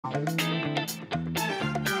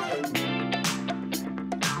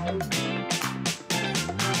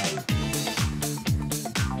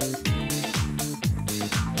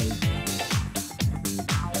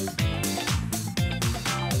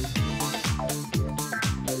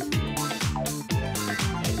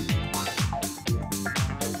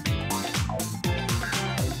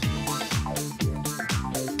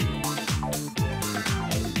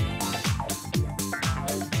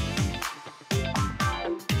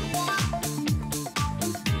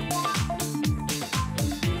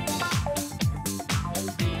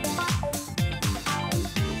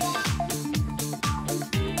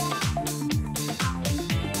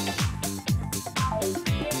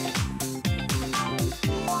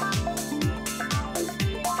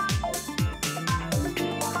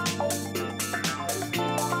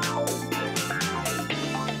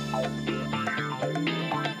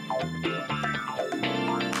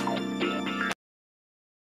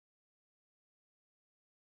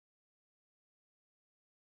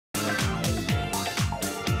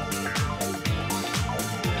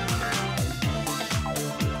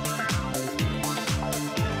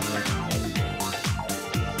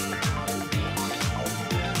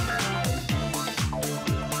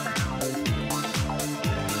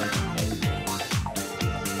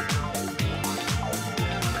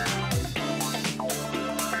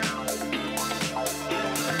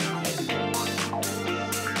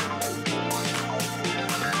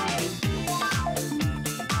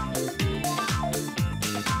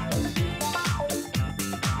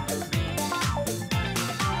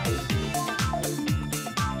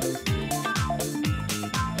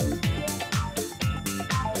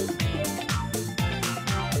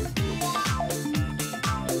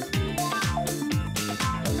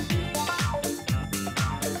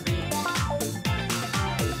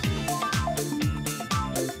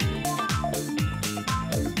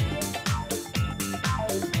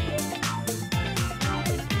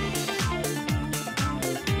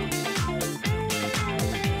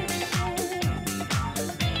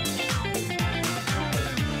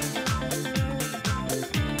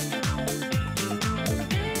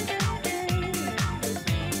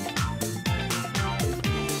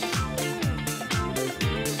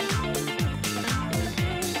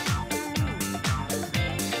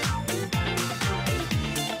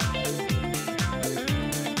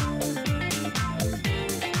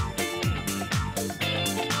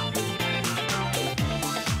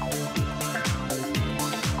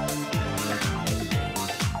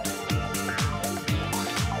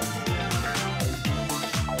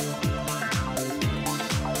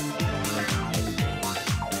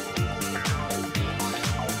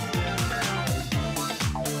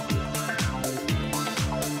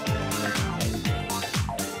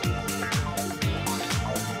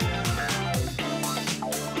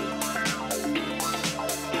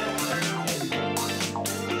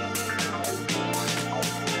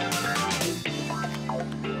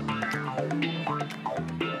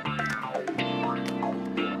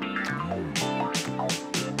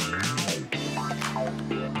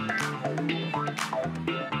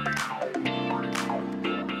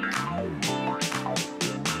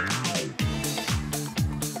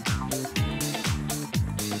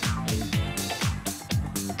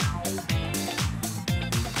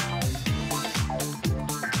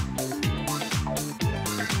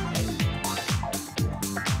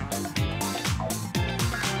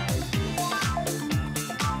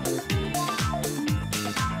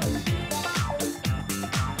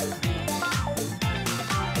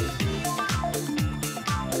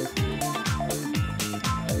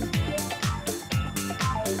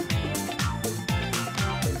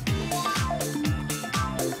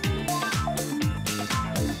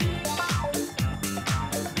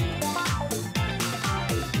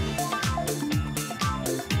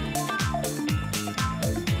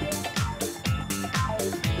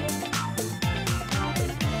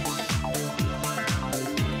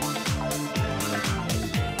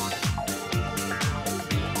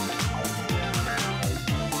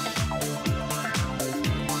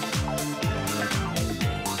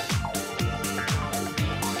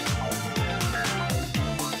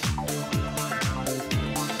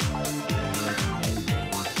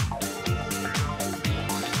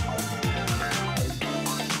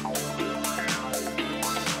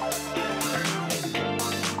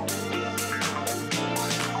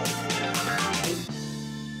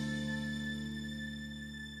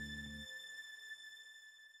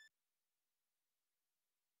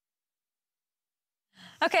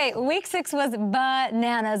Okay, week 6 was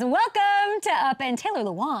bananas. Welcome to Up and Taylor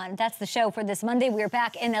Lewan. That's the show for this Monday. We're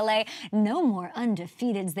back in LA. No more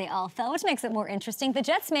undefeateds. They all fell, which makes it more interesting. The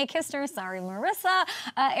Jets make history. Sorry, Marissa.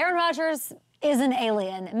 Aaron Rodgers is an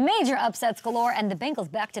alien. Major upsets galore, and the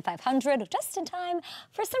Bengals back to 500 just in time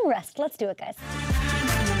for some rest. Let's do it, guys.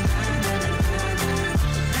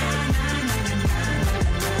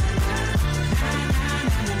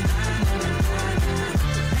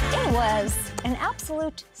 It was an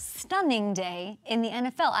absolute stunning day in the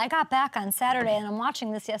NFL. I got back on Saturday and I'm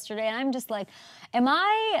watching this yesterday and I'm just like, am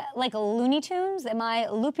I like a Looney Tunes? Am I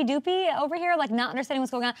loopy-doopy over here, like not understanding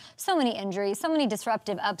what's going on? So many injuries, so many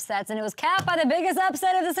disruptive upsets, and it was capped by the biggest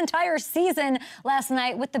upset of this entire season last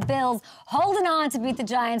night with the Bills holding on to beat the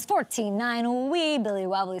Giants 14-9. Wee Billy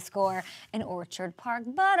Wobbly score in Orchard Park.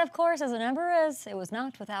 But of course, as it never is, it was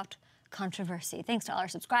not without controversy. Thanks to all our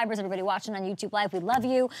subscribers, everybody watching on YouTube Live. We love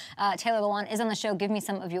you. Taylor Lewan is on the show. Give me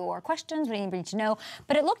some of your questions. What do you need to know?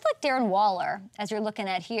 But it looked like Darren Waller, as you're looking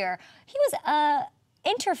at here, he was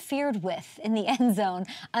interfered with in the end zone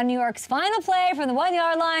on New York's final play from the 1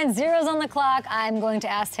 yard line, zeros on the clock. I'm going to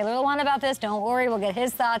ask Taylor Lewan about this. Don't worry, we'll get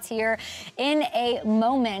his thoughts here in a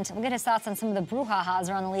moment. We'll get his thoughts on some of the brouhahas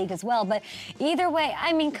around the league as well. But either way,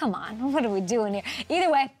 I mean, come on, what are we doing here?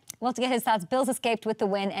 Either way, we'll have to get his thoughts. Bills escaped with the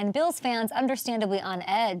win, and Bills fans understandably on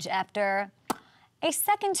edge after a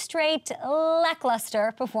second straight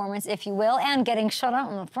lackluster performance, if you will, and getting shut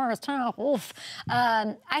out in the first half. Oof.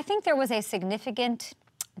 I think there was a significant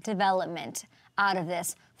development out of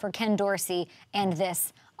this for Ken Dorsey and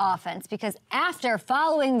this offense, because after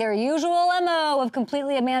following their usual MO of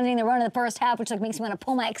completely abandoning the run of the first half, which like makes me want to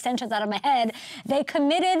pull my extensions out of my head, they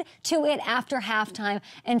committed to it after halftime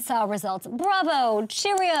and saw results. Bravo,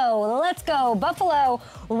 cheerio, let's go. Buffalo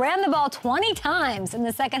ran the ball 20 times in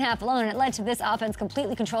the second half alone, and it led to this offense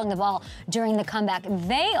completely controlling the ball during the comeback.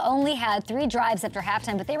 They only had 3 drives after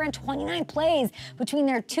halftime, but they ran 29 plays between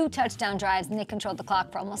their 2 touchdown drives, and they controlled the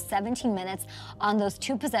clock for almost 17 minutes on those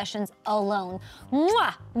 2 possessions alone.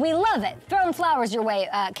 Mwah! We love it. Throwing flowers your way,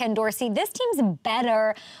 Ken Dorsey. This team's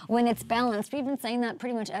better when it's balanced. We've been saying that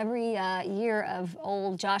pretty much every year of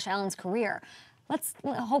old Josh Allen's career. Let's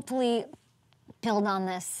hopefully build on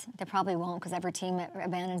this. They probably won't, because every team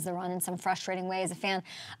abandons the run in some frustrating way as a fan.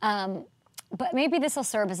 But maybe this will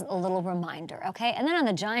serve as a little reminder, okay? And then on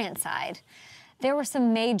the Giants side, there were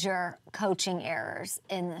some major coaching errors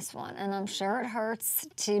in this one, and I'm sure it hurts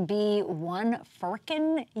to be 1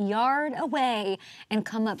 frickin' yard away and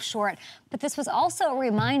come up short. But this was also a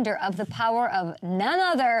reminder of the power of none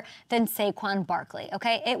other than Saquon Barkley,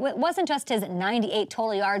 okay? It wasn't just his 98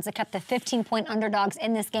 total yards that kept the 15-point underdogs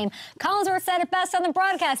in this game. Collinsworth said it best on the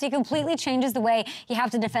broadcast. He completely changes the way you have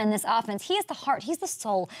to defend this offense. He is the heart, he's the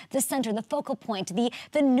soul, the center, the focal point,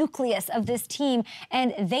 the nucleus of this team,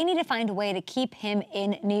 and they need to find a way to keep him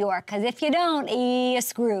in New York, because if you don't, you're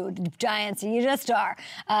screwed. Giants, you just are.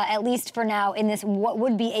 At least for now, in this what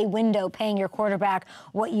would be a window, paying your quarterback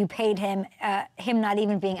what you paid him, him not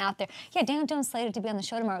even being out there. Yeah, Daniel Jones slated to be on the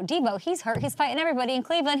show tomorrow. Debo, he's hurt. He's fighting everybody in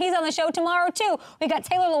Cleveland. He's on the show tomorrow, too. We got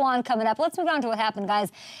Taylor Lewan coming up. Let's move on to what happened, guys,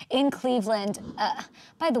 in Cleveland.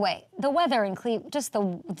 By the way, the weather in Cleveland, just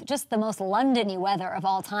the most London-y weather of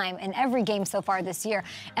all time in every game so far this year.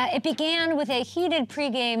 It began with a heated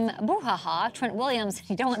pregame brouhaha. Trent Williams,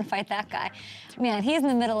 you don't want to fight that guy. Man, he's in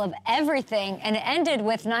the middle of everything. And it ended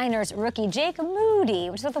with Niners rookie Jake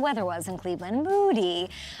Moody, which is what the weather was in Cleveland. Moody.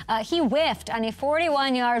 He whiffed on a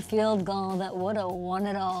 41-yard field goal that would have won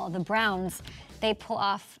it all. The Browns, they pull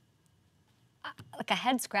off like a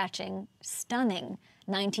head-scratching, stunning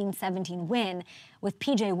 1917 win with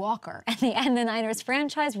P.J. Walker and the Niners'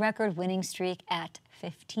 franchise record winning streak at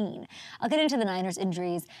 15. I'll get into the Niners'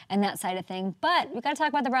 injuries and that side of thing, but we've got to talk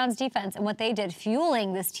about the Browns' defense and what they did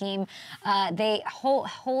fueling this team. They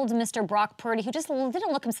hold Mr. Brock Purdy, who just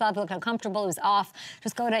didn't look himself, he looked uncomfortable, he was off.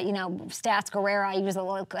 Just go to, stats, Guerrera,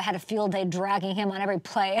 he had a field day dragging him on every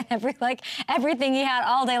play and everything he had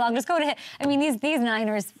all day long. Just go to him. I mean, these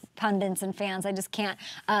Niners pundits and fans, I just can't.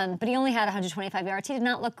 But he only had 125 yards. He did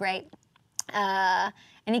not look great.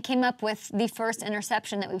 And he came up with the first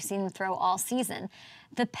interception that we've seen him throw all season.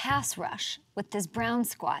 The pass rush with this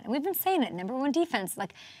Browns squad, and we've been saying it, #1 defense,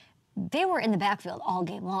 they were in the backfield all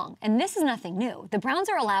game long. And this is nothing new. The Browns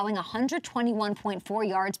are allowing 121.4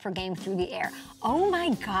 yards per game through the air. Oh my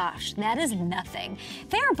gosh, that is nothing.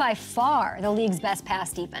 They are by far the league's best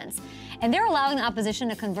pass defense. And they're allowing the opposition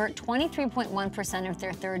to convert 23.1% of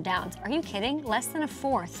their third downs. Are you kidding? Less than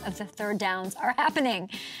 1/4 of the third downs are happening.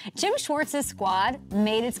 Jim Schwartz's squad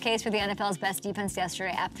made its case for the NFL's best defense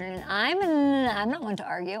yesterday afternoon. I'm not one to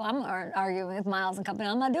argue. I'm arguing with Miles and company.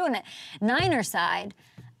 I'm not doing it. Niners side,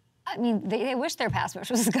 I mean, they wish their pass rush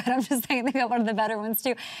was good. I'm just saying they got one of the better ones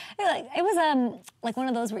too. It was like one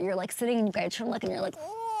of those where you're like sitting and you guys turn and you're like,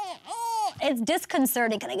 it's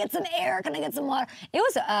disconcerting. Can I get some air? Can I get some water? It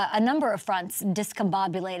was a number of fronts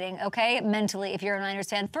discombobulating, okay, mentally, if you're a Niners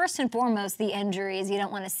fan. First and foremost, the injuries. You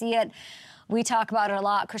don't want to see it. We talk about it a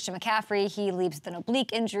lot. Christian McCaffrey, he leaves with an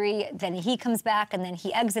oblique injury, then he comes back, and then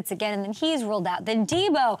he exits again, and then he's ruled out. Then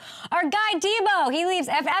Debo, our guy Debo, he leaves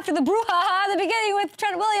after the brouhaha at the beginning with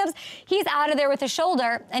Trent Williams. He's out of there with a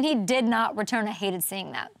shoulder, and he did not return. I hated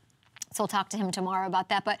seeing that. So we'll talk to him tomorrow about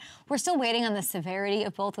that. But we're still waiting on the severity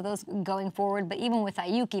of both of those going forward. But even with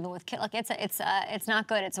Ayuk, even with Kittle, like it's not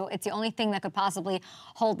good. It's the only thing that could possibly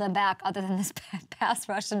hold them back, other than this pass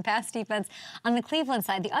rush and pass defense. On the Cleveland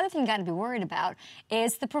side, the other thing you got to be worried about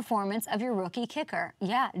is the performance of your rookie kicker.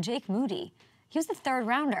 Yeah, Jake Moody. He was the third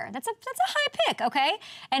rounder. That's a high pick, okay?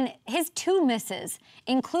 And his 2 misses,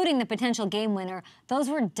 including the potential game winner, those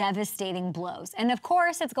were devastating blows. And of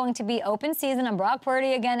course, it's going to be open season on Brock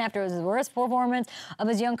Purdy again after his worst performance of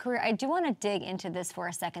his young career. I do want to dig into this for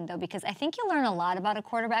a second, though, because I think you'll learn a lot about a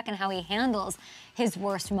quarterback and how he handles his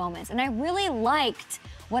worst moments. And I really liked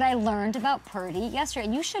what I learned about Purdy yesterday,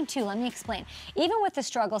 and you should too. Let me explain. Even with the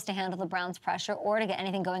struggles to handle the Browns' pressure or to get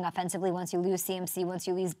anything going offensively, once you lose CMC, once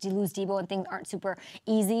you lose Debo, and things aren't super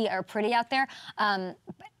easy or pretty out there.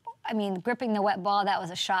 I mean, gripping the wet ball, that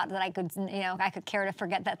was a shot that I could care to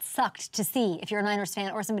forget. That sucked to see if you're a Niners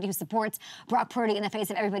fan or somebody who supports Brock Purdy in the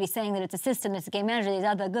face of everybody saying that it's a system, it's a game manager, he's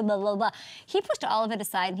out there, good, blah, blah, blah. He pushed all of it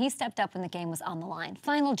aside, and he stepped up when the game was on the line.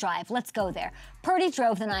 Final drive, let's go there. Purdy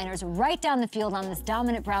drove the Niners right down the field on this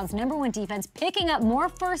dominant Browns #1 defense, picking up more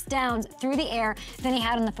first downs through the air than he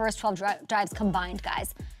had in the first 12 drives combined,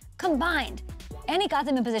 guys. Combined. And he got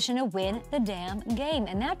them in position to win the damn game.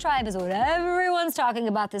 And that drive is what everyone's talking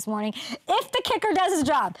about this morning. If the kicker does his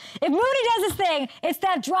job, if Moody does his thing, it's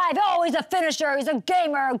that drive. Oh, he's a finisher, he's a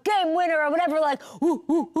gamer, a game winner, or whatever, like,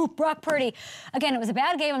 Brock Purdy. Again, it was a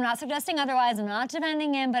bad game. I'm not suggesting otherwise. I'm not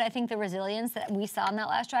defending him, but I think the resilience that we saw in that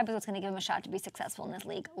last drive is what's going to give him a shot to be successful in this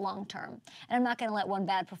league long term. And I'm not going to let one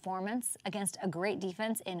bad performance against a great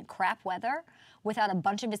defense in crap weather without a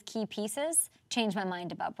bunch of his key pieces change my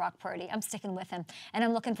mind about Brock Purdy. I'm sticking with him. And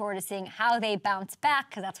I'm looking forward to seeing how they bounce back,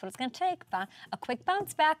 because that's what it's going to take. A quick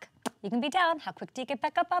bounce back. You can be down. How quick do you get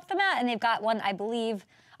back up off the mat? And they've got one, I believe,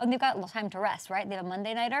 they've got time to rest, right? They have a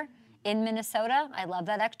Monday nighter in Minnesota. I love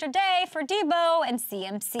that extra day for Debo and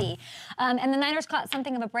CMC. And the Niners caught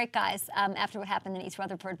something of a break, guys, after what happened in East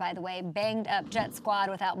Rutherford, by the way. Banged up Jet squad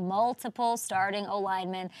without multiple starting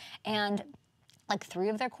O-linemen, and like 3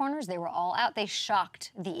 of their corners, they were all out. They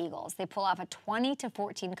shocked the Eagles. They pull off a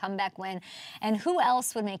 20-14 comeback win. And who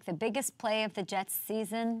else would make the biggest play of the Jets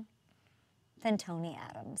season than Tony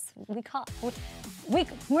Adams?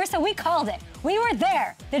 Marissa, we called it. We were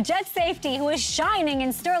there. The Jets safety, who was shining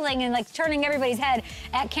and sterling and like turning everybody's head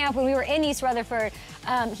at camp when we were in East Rutherford,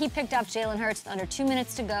 he picked up Jalen Hurts with under 2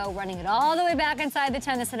 minutes to go, running it all the way back inside the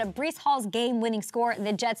 10 to set up Breece Hall's game-winning score,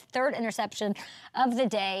 the Jets' 3rd interception of the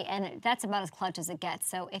day, and that's about as clutch as it gets.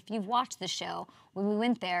 So if you've watched the show, when we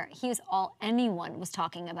went there, he was all anyone was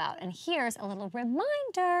talking about. And here's a little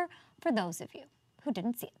reminder for those of you who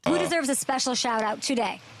didn't see it. Who deserves a special shout out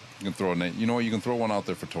today? You can throw a name. You know what? You can throw one out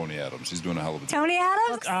there for Tony Adams. He's doing a hell of a job. Tony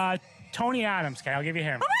Adams? Tony Adams. Okay, I'll give you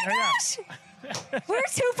him. Oh my gosh! We're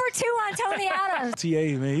 2 for 2 on Tony Adams.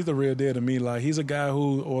 TA, man, he's the real deal to me. Like, he's a guy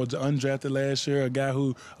who was undrafted last year, a guy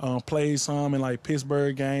who played some in like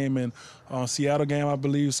Pittsburgh game and Seattle game, I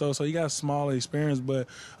believe. So he got small experience, but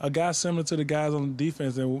a guy similar to the guys on the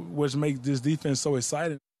defense, and which makes this defense so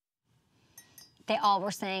exciting. They all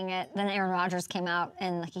were saying it. Then Aaron Rodgers came out,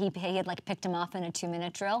 and he had like picked him off in a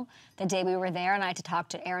 2-minute drill the day we were there, and I had to talk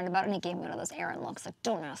to Aaron about it, and he gave me one of those Aaron looks, like,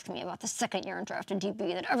 don't ask me about the 2nd year undrafted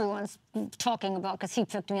DB that everyone's talking about because he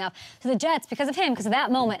picked me off. So the Jets, because of him, because of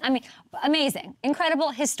that moment, I mean, amazing, incredible,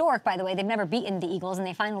 historic, by the way. They've never beaten the Eagles, and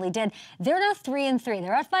they finally did. They're now 3-3.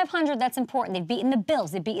 They're at 500. That's important. They've beaten the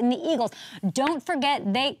Bills. They've beaten the Eagles. Don't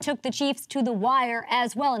forget, they took the Chiefs to the wire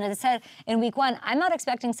as well. And as I said in week 1, I'm not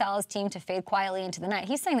expecting Salah's team to fade quietly into the night.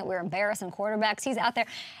 He's saying that we're embarrassing quarterbacks. He's out there.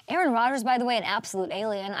 Aaron Rodgers, by the way, an absolute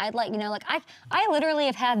alien. I'd like, I literally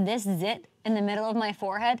have had this zit in the middle of my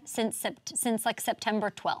forehead since like September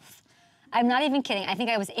 12th. I'm not even kidding. I think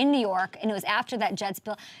I was in New York, and it was after that Jets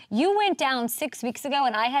bill. You went down 6 weeks ago,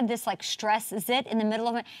 and I had this like stress zit in the middle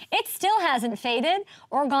of it. It still hasn't faded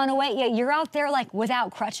or gone away yet. You're out there like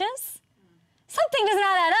without crutches. Something does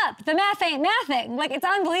not add up. The math ain't mathing. Like, it's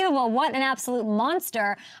unbelievable what an absolute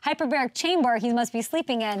monster hyperbaric chamber he must be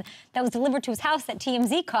sleeping in that was delivered to his house that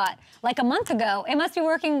TMZ caught like a month ago. It must be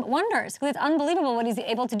working wonders because it's unbelievable what he's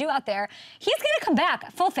able to do out there. He's going to come back,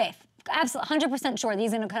 full faith. Absolutely, 100% sure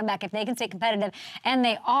these are going to come back if they can stay competitive, and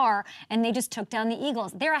they are, and they just took down the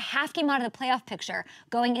Eagles. They're a half game out of the playoff picture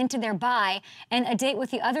going into their bye, and a date with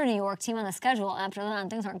the other New York team on the schedule after that, and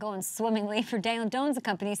things aren't going swimmingly for Daniel Jones and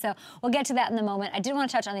company, so we'll get to that in a moment. I did want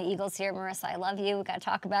to touch on the Eagles here. Marissa, I love you. We've got to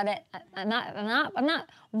talk about it. I'm not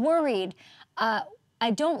worried. I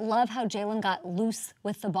don't love how Jalen got loose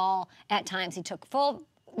with the ball at times. He took full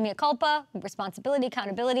mea culpa, responsibility,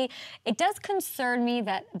 accountability. It does concern me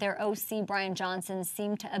that their OC, Brian Johnson,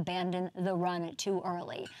 seemed to abandon the run too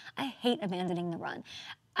early. I hate abandoning the run.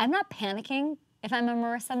 I'm not panicking if I'm a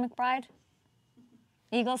Marissa McBride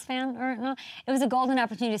Eagles fan, or no. It was a golden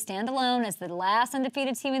opportunity to stand alone as the last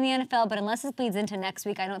undefeated team in the NFL, but unless this bleeds into next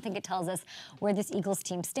week, I don't think it tells us where this Eagles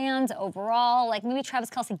team stands overall. Like, maybe Travis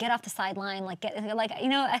Kelce, get off the sideline.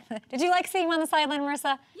 Did you like seeing him on the sideline,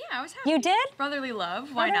 Marissa? Yeah, I was happy. You did? Brotherly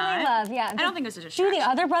love, why Brotherly not? love, yeah. I don't think it was a distraction. Do the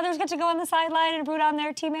other brothers get to go on the sideline and root on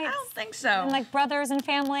their teammates? I don't think so. And like brothers and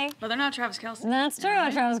family? But they're not Travis Kelce. That's true.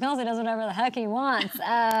 Right? Travis Kelce does whatever the heck he wants.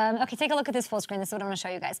 Okay, take a look at this full screen. This is what I want to show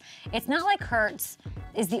you guys. It's not like Hurts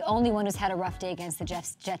is the only one who's had a rough day against the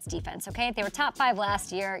Jets defense, okay? They were top 5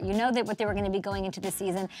 last year. You know that what they were going to be going into the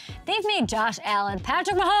season. They've made Josh Allen,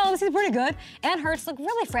 Patrick Mahomes, he's pretty good, and Hurts look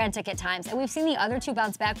really frantic at times. And we've seen the other two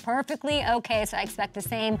bounce back perfectly okay, so I expect the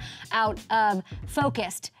same out of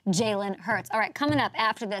focused Jalen Hurts. All right, coming up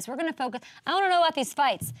after this, we're going to focus. I want to know about these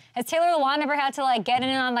fights. Has Taylor Lewan ever had to like get in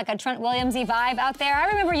on like a Trent Williams-y vibe out there? I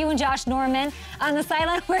remember you and Josh Norman on the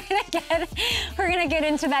sideline. We're gonna get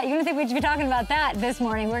into that. You're gonna think we should be talking about that this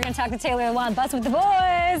morning. We're gonna talk to Taylor Lewan. Bust with the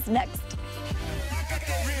boys next.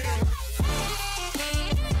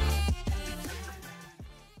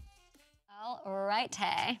 All right, Tay.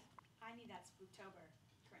 I need that Spooktober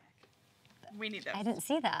clinic. We need this. I didn't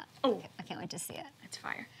see that. Oh. I can't wait to see it. It's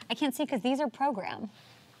fire. I can't see because these are program.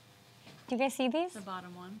 Do you guys see these? The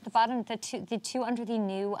bottom one. The bottom, the two under the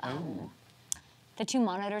new, the two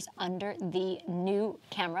monitors under the new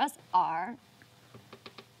cameras are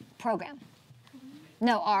program.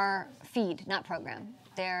 No, are feed, not program.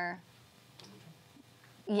 They're,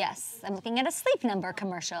 yes, I'm looking at a Sleep Number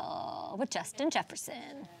commercial with Justin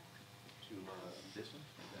Jefferson.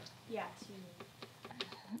 Yeah,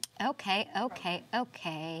 Okay.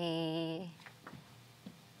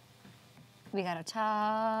 We got a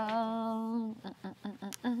towel.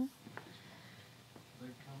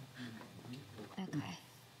 Okay.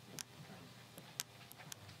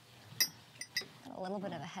 Got a little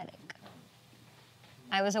bit of a headache.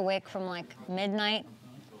 I was awake from like midnight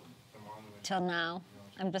till now.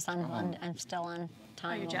 I'm just on. I'm still on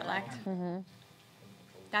time. Oh, you're jet lagged? Mm-hmm.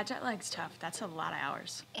 That jet lag's tough. That's a lot of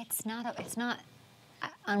hours. It's not.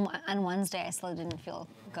 On Wednesday, I still didn't feel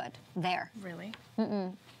good there. Really?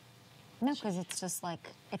 No, because it's just like,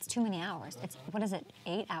 it's too many hours. It's, what is it,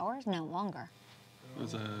 8 hours? No, longer. It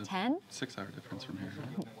was a 10? 6-hour difference from here.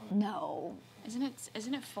 Right? No. Isn't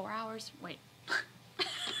it 4 hours? Wait.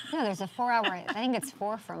 No, there's a 4-hour, I think it's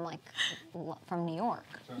 4 from like, from New York.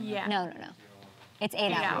 Yeah. No. It's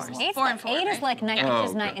 8 hours. hours. Eight's 4 and like- 4, eight is right? like night, Oh,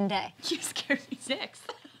 just night okay. and day. You scared me 6.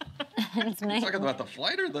 It's night. Talking about the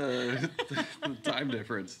flight or the time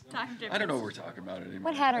difference? Time I don't know what we're talking about anymore.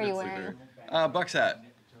 What hat are I you didn't see wearing? her. Bucks hat.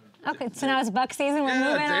 Okay, so now it's Buck season, we're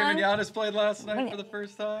moving Yeah, Damon on. Giannis played last night for the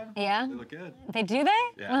first time. Yeah? They look good. They do they?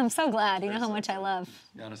 Yeah. Well, I'm so glad. You know They're how so much I good. love.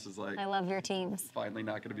 Giannis is like I love your teams. finally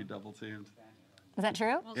not going to be double teamed. Is that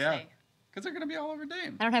true? We'll Yeah, see. because they're going to be all over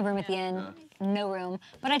Dame. I don't have room at the inn. No room.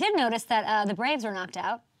 But I did notice that the Braves were knocked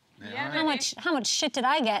out. Yeah, How much shit did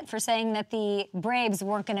I get for saying that the Braves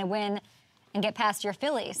weren't going to win and get past your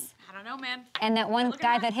Phillies? I don't know, man. And that one Look at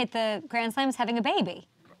guy that. that hit the Grand Slam is having a baby.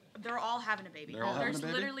 They're all having a baby. They're all having There's a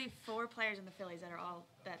baby? literally 4 players in the Phillies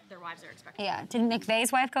that their wives are expecting. Yeah. Didn't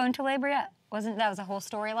McVay's wife go into labor yet? That was a whole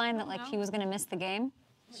storyline that like he was going to miss the game?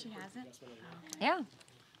 She hasn't? Yeah.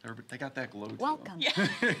 They got that glow. to them. Welcome.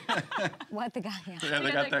 What the guy? Yeah. Yeah,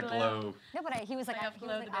 they got that glow. No, but he was like, Like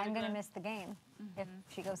upload the baby I'm going to glow. miss the game if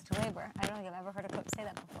she goes to labor. I don't think I've ever heard a coach say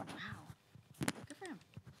that before. Wow. Good for him.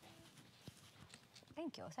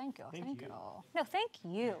 Thank you. No, thank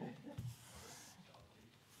you.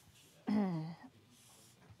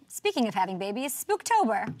 Speaking of having babies,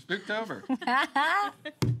 Spooktober. Spooktober.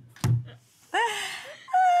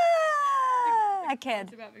 I kid.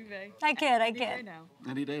 It's about McVay. I kid. Any day now.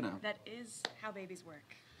 Any day now. That is how babies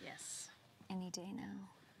work. Yes. Any day now.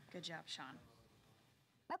 Good job, Sean.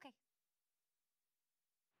 Okay.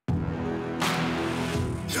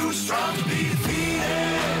 Too strong to be defeated.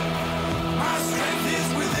 My strength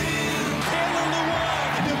is within. Taylor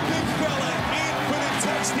Lewan, the big fella, in for the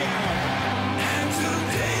touchdown. And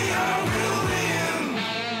today I will win.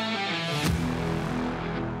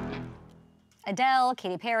 Adele,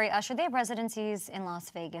 Katy Perry, Usher, they have residencies in Las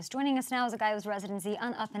Vegas. Joining us now is a guy whose residency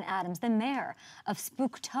on Up and Adams, the mayor of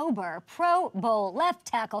Spooktober, Pro Bowl left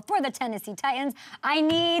tackle for the Tennessee Titans. I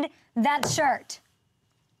need that shirt.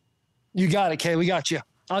 You got it, Kay. We got you.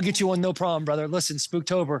 I'll get you one, no problem, brother. Listen,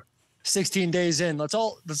 Spooktober, 16 days in.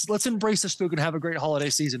 Let's embrace the spook and have a great holiday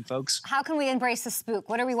season, folks. How can we embrace the spook?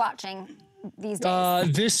 What are we watching these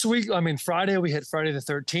days? This week, Friday, we hit Friday the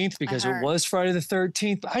 13th because it was Friday the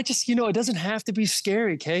 13th. But I just, it doesn't have to be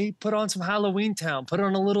scary, Kay. Put on some Halloween Town. Put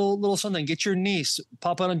on a little something. Get your niece.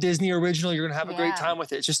 Pop on a Disney original. You're going to have a great time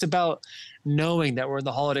with it. It's just about knowing that we're in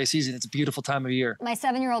the holiday season. It's a beautiful time of year. My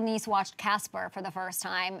 7-year-old niece watched Casper for the first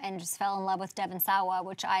time and just fell in love with Devon Sawa,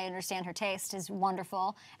 which I understand her taste is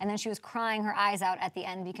wonderful. And then she was crying her eyes out at the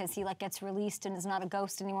end because he gets released and is not a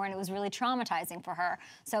ghost anymore, and it was really traumatizing for her.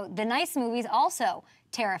 So the nice movies also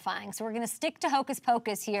terrifying. So we're going to stick to Hocus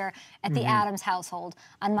Pocus here at the Addams household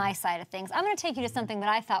on my side of things. I'm going to take you to something that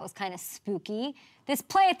I thought was kind of spooky. This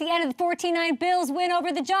play at the end of the 14-9 Bills win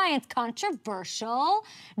over the Giants. Controversial.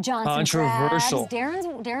 Johnson grabs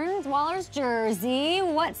Darren Waller's jersey.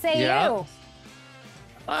 What say you?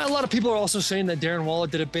 A lot of people are also saying that Darren Waller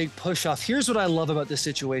did a big push-off. Here's what I love about this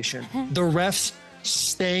situation. The refs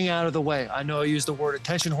staying out of the way. I know I used the word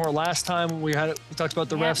attention whore last time when we talked about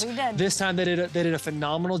the refs. We did. This time they did a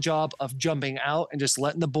phenomenal job of jumping out and just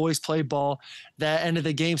letting the boys play ball. That end of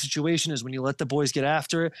the game situation is when you let the boys get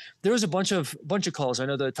after it. There was a bunch of calls. I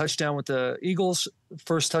know the touchdown with the Eagles,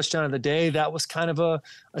 first touchdown of the day, that was kind of a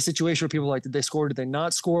situation where people were like, did they score? Did they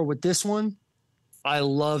not score? With this one, I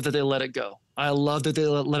love that they let it go. I love that they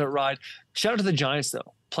let it ride. Shout out to the Giants,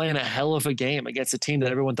 though, playing a hell of a game against a team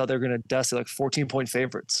that everyone thought they were going to dust. They're like 14-point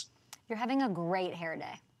favorites. You're having a great hair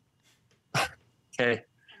day. Okay.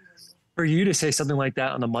 For you to say something like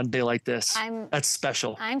that on a Monday like this, that's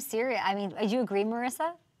special. I'm serious. I mean, do you agree,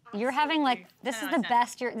 Marissa? You're having this is the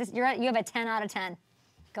best. You have a 10 out of 10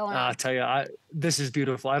 going on. I'll tell you, this is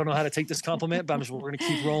beautiful. I don't know how to take this compliment, but we're going to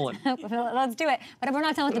keep rolling. Let's do it. But we're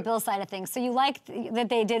not done with the Bills side of things. So you like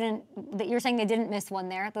that you're saying they didn't miss one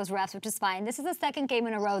there, those refs, which is fine. This is the second game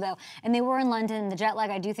in a row, though, and they were in London. The jet lag,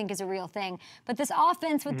 I do think, is a real thing. But this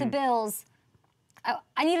offense with the Bills,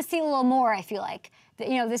 I need to see a little more, I feel like.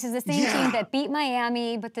 This is the same team that beat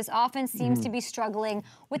Miami, but this offense seems to be struggling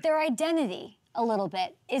with their identity a little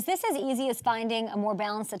bit. Is this as easy as finding a more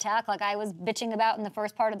balanced attack like I was bitching about in the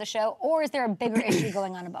first part of the show, or is there a bigger issue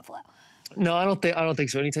going on in Buffalo? No, I don't think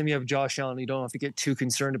so. Anytime you have Josh Allen, you don't have to get too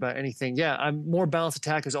concerned about anything. Yeah, more balanced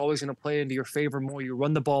attack is always going to play into your favor more. You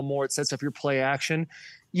run the ball more. It sets up your play action.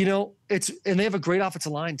 And they have a great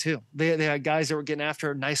offensive line too. They had guys that were getting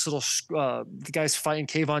after nice little the guys fighting.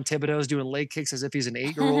 Kayvon Thibodeau's doing leg kicks as if he's an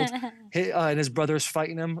 8-year-old, and his brother's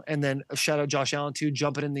fighting him. And then shout out Josh Allen too,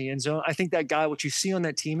 jumping in the end zone. I think that guy, what you see on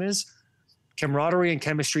that team is camaraderie and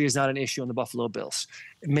chemistry is not an issue on the Buffalo Bills.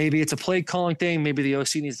 Maybe it's a play calling thing. Maybe the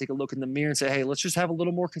OC needs to take a look in the mirror and say, hey, let's just have a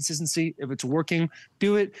little more consistency. If it's working,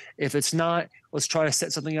 do it. If it's not, let's try to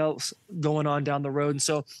set something else going on down the road. And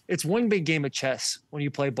so it's one big game of chess when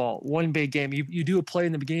you play ball. One big game. You do a play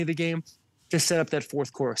in the beginning of the game to set up that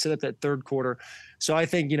fourth quarter, set up that third quarter. So I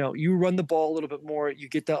think, you run the ball a little bit more. You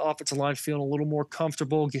get the offensive line feeling a little more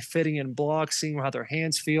comfortable, get fitting in blocks, seeing how their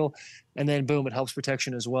hands feel. And then, boom, it helps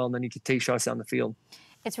protection as well. And then you can take shots down the field.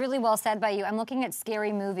 It's really well said by you. I'm looking at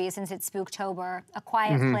scary movies since it's Spooktober. A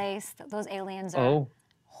Quiet Place. Those aliens are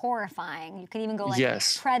horrifying. You could even go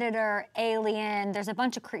Predator, Alien. There's a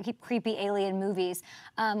bunch of creepy alien movies.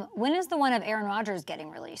 When is the one of Aaron Rodgers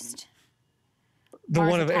getting released? The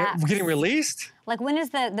one of getting released? Like, when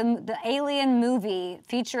is the Alien movie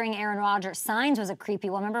featuring Aaron Rodgers? Signs was a creepy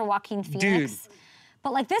one. Remember Joaquin Phoenix? Dude,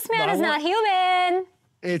 but this man is not human.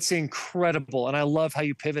 It's incredible, and I love how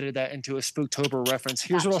you pivoted that into a Spooktober reference.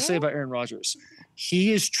 Here's what I'll say about Aaron Rodgers.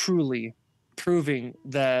 He is truly proving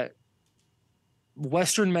that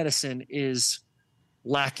Western medicine is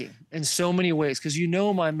lacking in so many ways, because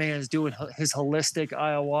my man's doing his holistic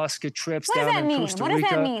ayahuasca trips down in Costa Rica. What does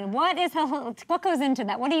that mean? What goes into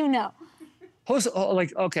that? What do you know?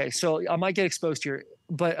 Okay, so I might get exposed here,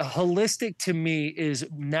 but holistic to me is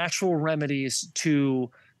natural remedies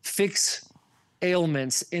to fix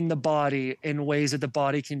ailments in the body in ways that the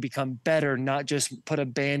body can become better, not just put a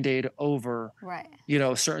Band-Aid over,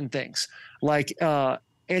 certain things.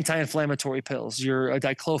 anti-inflammatory pills, your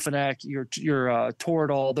diclofenac, your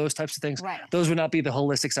Toradol, those types of things. Right. Those would not be the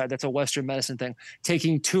holistic side. That's a Western medicine thing.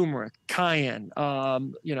 Taking turmeric, cayenne,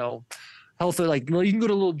 health, like you can go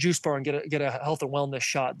to a little juice bar and get a health and wellness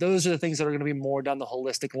shot. Those are the things that are going to be more down the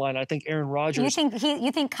holistic line. I think Aaron Rodgers.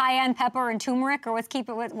 You think cayenne pepper and turmeric are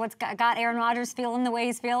what's got Aaron Rodgers feeling the way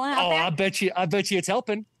he's feeling out there? I bet you it's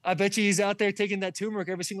helping. I bet you he's out there taking that turmeric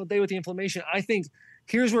every single day with the inflammation. I think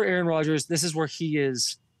here's where Aaron Rodgers, this is where he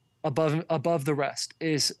is above the rest,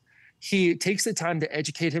 is he takes the time to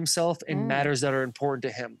educate himself in matters that are important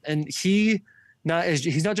to him. And he's not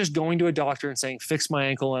just going to a doctor and saying, fix my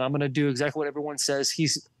ankle and I'm going to do exactly what everyone says.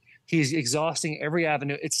 He's exhausting every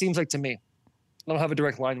avenue. It seems like to me, I don't have a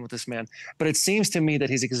direct line with this man, but it seems to me that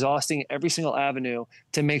he's exhausting every single avenue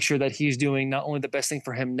to make sure that he's doing not only the best thing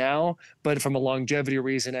for him now, but from a longevity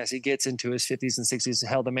reason as he gets into his 50s and 60s.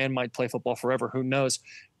 Hell, the man might play football forever. Who knows?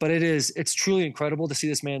 But it's truly incredible to see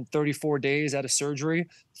this man 34 days out of surgery,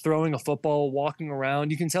 throwing a football, walking around.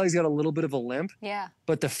 You can tell he's got a little bit of a limp. Yeah.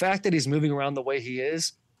 But the fact that he's moving around the way he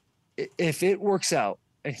is, if it works out,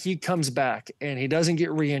 and he comes back and he doesn't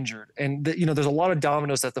get re-injured, and there's a lot of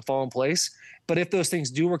dominoes that have to fall in place. But if those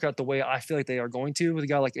things do work out the way I feel like they are going to with a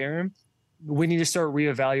guy like Aaron, we need to start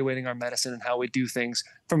reevaluating our medicine and how we do things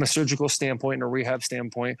from a surgical standpoint and a rehab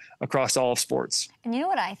standpoint across all of sports. And you know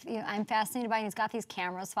what I'm fascinated by? He's got these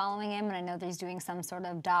cameras following him, and I know that he's doing some sort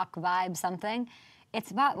of doc vibe something.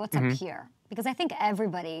 It's about what's up here. Because I think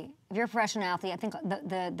everybody, if you're a professional athlete, I think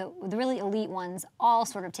the really elite ones all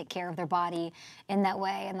sort of take care of their body in that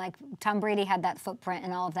way. And like Tom Brady had that footprint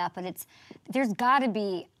and all of that, but there's got to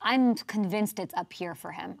be, I'm convinced it's up here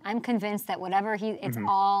for him. I'm convinced that whatever it's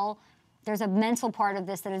all, there's a mental part of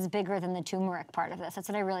this that is bigger than the turmeric part of this. That's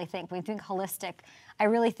what I really think. When we think holistic, I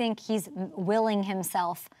really think he's willing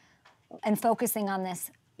himself and focusing on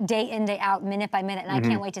this day in, day out, minute by minute, and I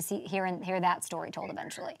can't wait to hear that story told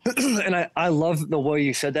eventually. And I love the way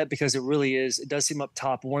you said that, because it really is. It does seem up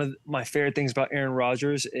top. One of my favorite things about Aaron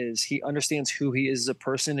Rodgers is he understands who he is as a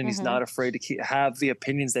person, and he's not afraid to have the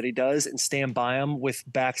opinions that he does and stand by them with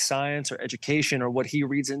back science or education or what he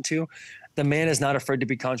reads into. The man is not afraid to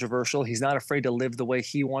be controversial. He's not afraid to live the way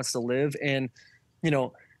he wants to live. And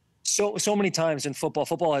so many times in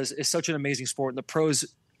football is such an amazing sport, and the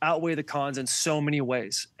pros outweigh the cons in so many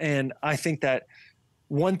ways. And I think that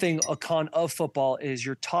one thing, a con of football, is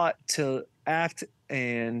you're taught to act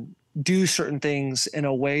and do certain things in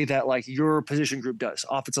a way that like your position group does.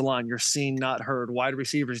 Offensive line, you're seen, not heard. Wide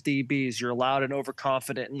receivers, DBs, you're loud and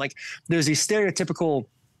overconfident. And like there's these stereotypical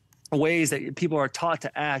ways that people are taught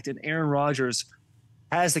to act. And Aaron Rodgers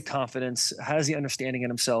has the confidence, has the understanding in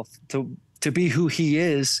himself to be who he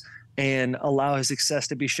is and allow his success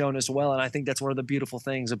to be shown as well. And I think that's one of the beautiful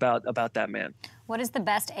things about that man. What is the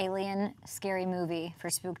best alien scary movie for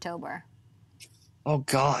Spooktober? Oh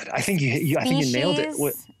God, I think you nailed it.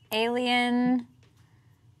 Alien,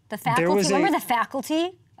 The Faculty. Remember The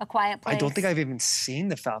Faculty? A Quiet Place. I don't think I've even seen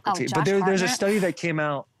The Faculty, but there's a study that came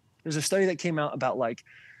out. There's a study that came out about like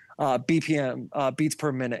BPM, beats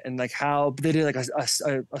per minute, and like how they did like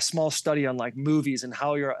a small study on like movies and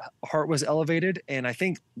how your heart was elevated. And I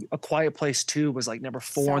think A Quiet Place 2 was like number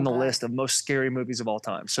 4 on the list of most scary movies of all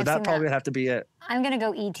time. So that probably would have to be it. I'm gonna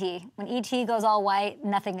go E.T. When E.T. goes all white,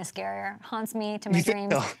 nothing is scarier. Haunts me to my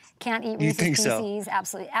dreams. So? Can't eat Reese's Pieces.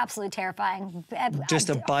 So? Absolutely terrifying.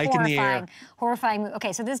 Just a bike in the air. Horrifying.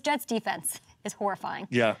 Okay, so this Jets defense is horrifying.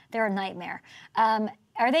 Yeah. They're a nightmare.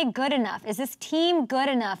 Are they good enough? Is this team good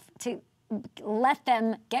enough to let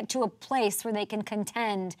them get to a place where they can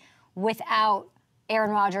contend without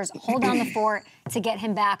Aaron Rodgers? Hold on the fort to get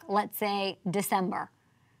him back, let's say, December?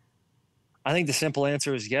 I think the simple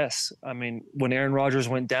answer is yes. I mean, when Aaron Rodgers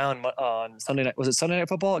went down on Sunday night, was it Sunday Night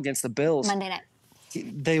Football against the Bills? Monday night.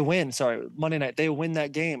 Monday night. They win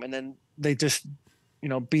that game, and then they just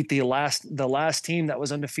beat the last team that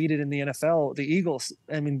was undefeated in the NFL, the Eagles.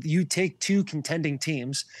 I mean, you take two contending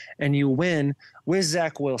teams and you win with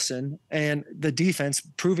Zach Wilson and the defense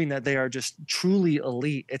proving that they are just truly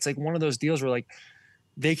elite. It's like one of those deals where like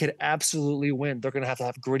they could absolutely win. They're going to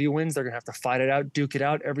have gritty wins. They're going to have to fight it out, duke it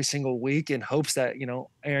out every single week in hopes that,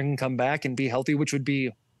 Aaron can come back and be healthy, which would be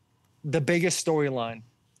the biggest storyline,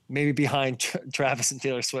 maybe behind Travis and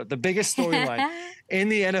Taylor Swift, the biggest storyline in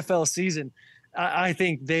the NFL season. I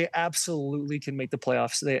think they absolutely can make the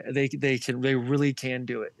playoffs. They really can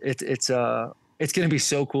do it. It's going to be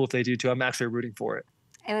so cool if they do too. I'm actually rooting for it.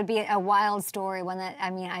 It would be a wild story.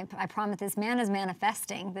 I promise this man is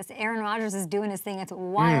manifesting. This Aaron Rodgers is doing his thing. It's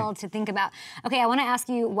wild to think about. Okay, I want to ask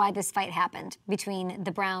you why this fight happened between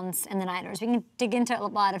the Browns and the Niners. We can dig into a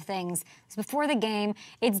lot of things. It's before the game.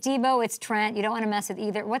 It's Debo, it's Trent. You don't want to mess with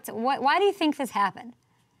either. Why do you think this happened?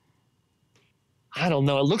 I don't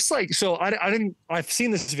know. It looks like, so I've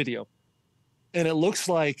seen this video. And it looks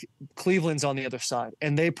like Cleveland's on the other side,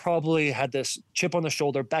 and they probably had this chip on the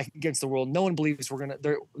shoulder back against the world. No one believes we're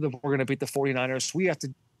gonna beat the 49ers. We have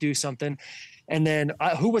to do something. And then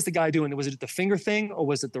who was the guy doing it? Was it the finger thing, or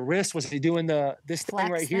was it the wrist? Was he doing this Flex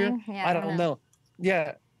thing right here? Yeah, I don't know.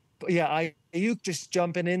 Yeah, but yeah, Ayuk just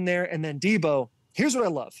jumping in there, and then Debo. Here's what I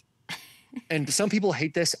love, and some people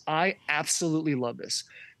hate this. I absolutely love this.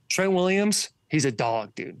 Trent Williams, he's a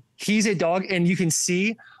dog, dude. He's a dog, and you can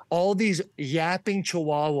see all these yapping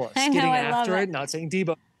chihuahuas getting after it, not saying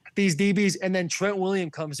Debo, these DBs, and then Trent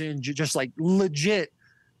Williams comes in just like legit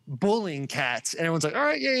bullying cats, and everyone's like, all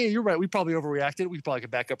right, yeah, you're right. We probably overreacted. We probably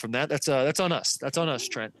could back up from that. That's on us. That's on us,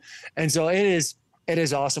 Trent. And so it is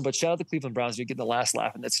awesome. But shout out to Cleveland Browns. You get the last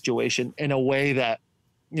laugh in that situation in a way that,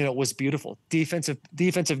 was beautiful. Defensive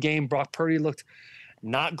game. Brock Purdy looked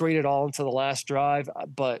not great at all until the last drive,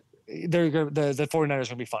 but the 49ers are going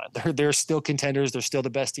to be fine. They're still contenders. They're still the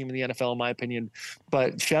best team in the NFL, in my opinion.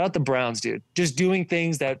 But shout out the Browns, dude. Just doing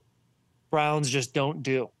things that Browns just don't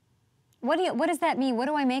do. What does that mean? What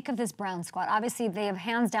do I make of this Brown squad? Obviously, they have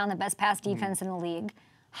hands down the best pass defense in the league.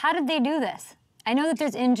 How did they do this? I know that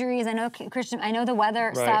there's injuries. I know the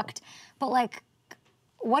weather sucked. But,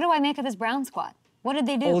 what do I make of this Brown squad? What did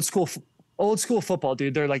they do? Old school football,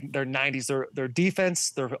 dude. They're 90s. Their defense,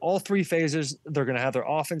 they're all three phases. They're going to have their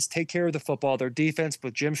offense take care of the football. Their defense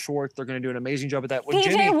with Jim Schwartz, they're going to do an amazing job of that.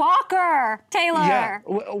 DJ Walker, Taylor. Yeah,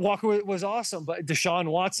 Walker was awesome. But Deshaun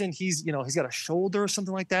Watson, he's got a shoulder or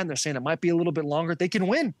something like that, and they're saying it might be a little bit longer. They can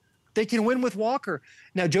win. They can win with Walker.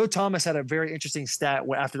 Now, Joe Thomas had a very interesting stat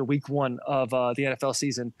after the week 1 of the NFL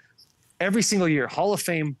season. Every single year, Hall of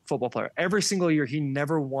Fame football player, every single year, he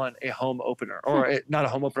never won a home opener, or not a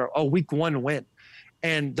home opener, a week 1 win.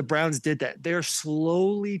 And the Browns did that. They're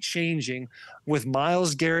slowly changing with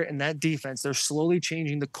Myles Garrett and that defense. They're slowly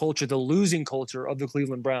changing the culture, the losing culture of the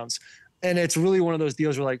Cleveland Browns. And it's really one of those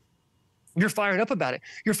deals where, you're fired up about it.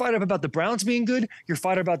 You're fired up about the Browns being good. You're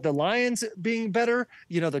fired up about the Lions being better.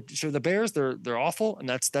 The Bears, they're awful, and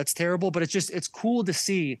that's terrible. But it's cool to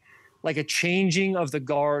see a changing of the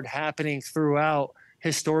guard happening throughout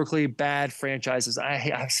historically bad franchises.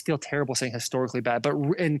 I feel terrible saying historically bad, but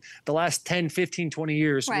in the last 10, 15, 20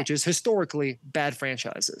 years, which is historically bad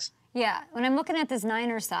franchises. Yeah, when I'm looking at this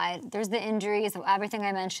Niners side, there's the injuries, everything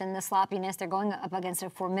I mentioned, the sloppiness. They're going up against a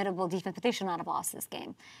formidable defense, but they should not have lost this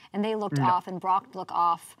game. And they looked off, and Brock looked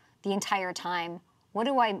off the entire time. What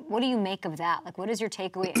do you make of that? What is your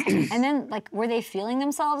takeaway? And then, were they feeling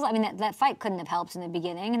themselves? I mean, that fight couldn't have helped in the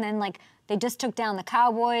beginning. And then, they just took down the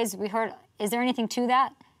Cowboys. We heard, is there anything to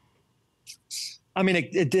that? I mean,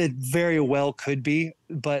 it very well could be.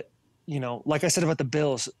 But, like I said about the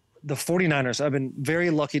Bills, the 49ers, I've been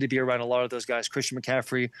very lucky to be around a lot of those guys. Christian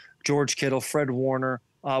McCaffrey, George Kittle, Fred Warner,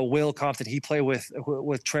 Will Compton. He played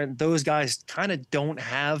with Trent. Those guys kind of don't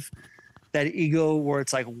have that ego where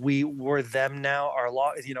it's we're them now.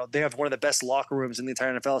 They have one of the best locker rooms in the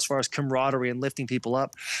entire NFL as far as camaraderie and lifting people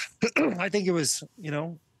up. I think it was,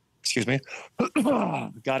 excuse me.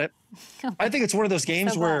 Got it. I think it's one of those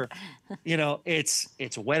games where,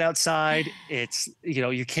 it's wet outside. It's,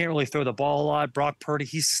 you can't really throw the ball a lot. Brock Purdy,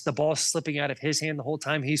 the ball's slipping out of his hand the whole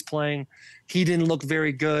time he's playing. He didn't look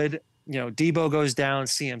very good. Debo goes down,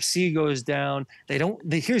 CMC goes down.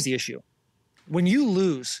 Here's the issue. When you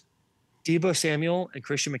lose Debo Samuel and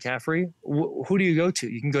Christian McCaffrey, who do you go to?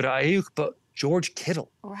 You can go to Ayuk, but George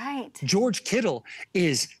Kittle. Right. George Kittle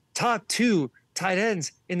is top 2 tight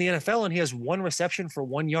ends in the NFL, and he has 1 reception for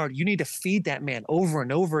 1 yard. You need to feed that man over and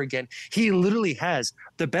over again. He literally has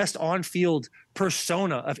the best on-field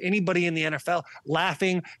persona of anybody in the NFL,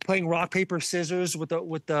 laughing, playing rock, paper, scissors with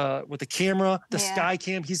the camera, the sky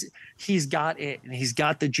cam. He's got it, and he's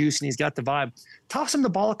got the juice, and he's got the vibe. Toss him the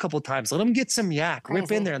ball a couple of times. Let him get some yak. Crazy.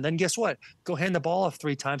 Rip in there, and then guess what? Go hand the ball off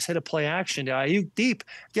 3 times, hit a play action to Ayuk deep.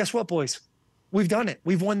 Guess what, boys? We've done it.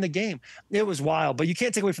 We've won the game. It was wild, but you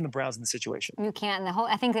can't take away from the Browns in the situation. You can't.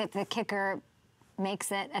 I think that the kicker makes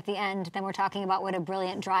it at the end. Then we're talking about what a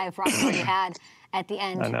brilliant drive Brock Purdy had at the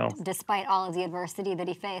end, despite all of the adversity that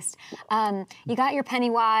he faced. You got your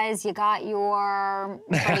Pennywise, you got your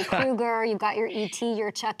Freddy Krueger, you've got your E.T., your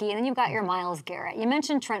Chucky, and then you've got your Myles Garrett. You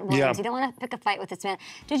mentioned Trent Williams. You don't want to pick a fight with this man.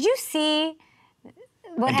 Did you see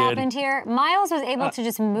what happened here? Miles was able to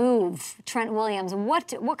just move Trent Williams.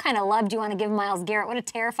 What kind of love do you want to give Myles Garrett? What a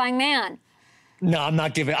terrifying man. No, I'm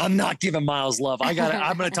not giving Miles love. I'm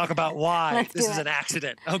going to talk about why this is an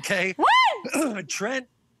accident, okay? What? Trent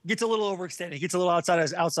gets a little overextended. He gets a little outside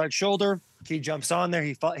his outside shoulder. He jumps on there.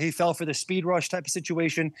 He fell for the speed rush type of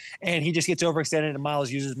situation, and he just gets overextended, and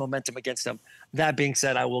Miles uses momentum against him. That being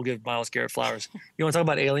said, I will give Myles Garrett flowers. You want to talk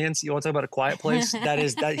about aliens? You want to talk about A Quiet Place?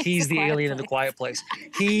 He's the alien in The Quiet Place.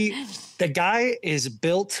 The guy is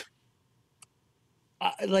built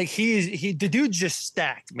the dude's just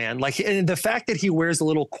stacked, man. And the fact that he wears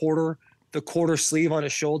the quarter sleeve on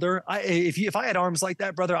his shoulder. If I had arms like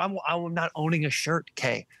that, brother, I'm not owning a shirt,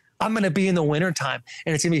 Kay. I'm going to be in the wintertime,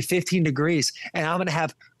 and it's going to be 15 degrees, and I'm going to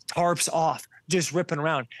have tarps off, just ripping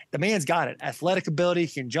around. The man's got it. Athletic ability.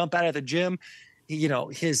 He can jump out of the gym.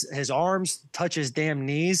 His arms touch his damn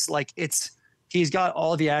knees. He's got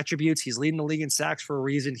all the attributes. He's leading the league in sacks for a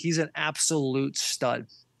reason. He's an absolute stud.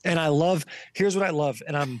 And here's what I love.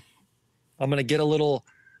 And I'm going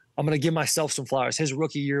to give myself some flowers. His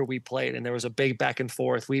rookie year we played, and there was a big back and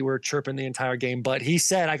forth. We were chirping the entire game, but he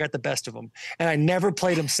said I got the best of him, and I never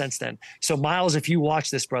played him since then. So Miles, if you watch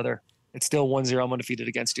this, brother, it's still 1-0. I'm undefeated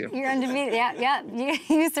against you. You're undefeated. Yeah.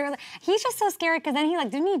 He's just so scary because then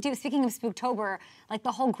didn't he do, speaking of Spooktober,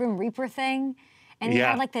 the whole Grim Reaper thing? And he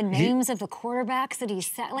had the names of the quarterbacks that he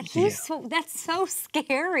said. That's so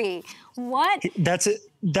scary. What?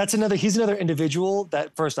 He's another individual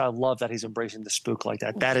that first I love that he's embracing the spook like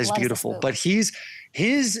that. That is beautiful. But his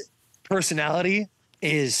personality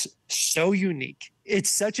is so unique.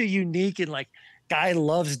 It's such a unique and guy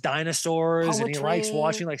loves dinosaurs. Poetry. And he likes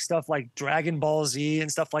watching stuff like Dragon Ball Z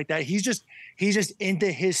and stuff like that. He's just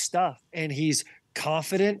into his stuff, and he's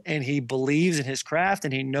confident, and he believes in his craft,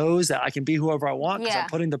 and he knows that I can be whoever I want because I'm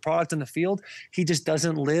putting the product in the field. He just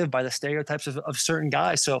doesn't live by the stereotypes of certain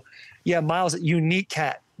guys. So yeah, Miles, unique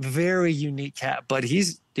cat, very unique cat, but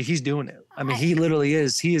he's doing it. I mean, he literally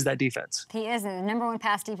is. He is that defense. He is the #1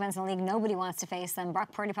 pass defense in the league. Nobody wants to face them.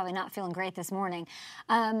 Brock Purdy probably not feeling great this morning.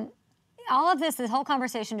 All of this whole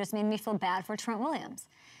conversation just made me feel bad for Trent Williams.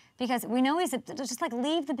 Because we know he's just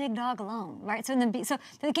leave the big dog alone, right? So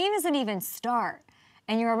the game doesn't even start,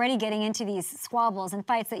 and you're already getting into these squabbles and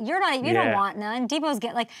fights that you don't want none. Debo's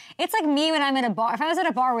it's like me when I'm at a bar. If I was at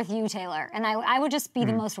a bar with you, Taylor, and I would just be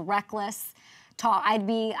the most reckless talk. I would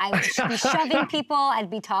be shoving people.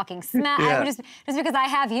 I'd be talking smack. I would just because I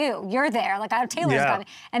have you. You're there. Taylor's got me.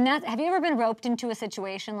 And have you ever been roped into a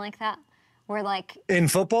situation like that? Where in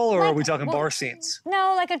football, or are we talking bar scenes?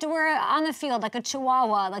 No, we're on the field, like a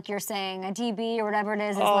chihuahua, like you're saying, a DB or whatever it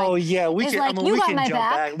is. We can jump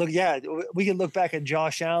back. We can look back at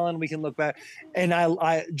Josh Allen. We can look back, and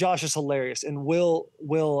Josh is hilarious. And Will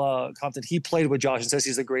Compton, he played with Josh and says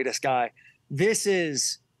he's the greatest guy. This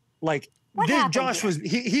is Josh was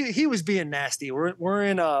he was being nasty. We're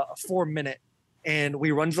in a 4-minute. And we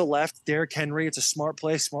run to the left, Derrick Henry. It's a smart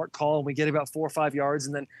play, smart call. And we get about 4 or 5 yards.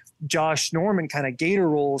 And then Josh Norman kind of gator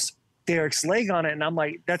rolls Derrick's leg on it. And I'm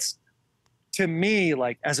like, that's, to me,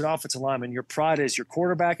 as an offensive lineman, your pride is your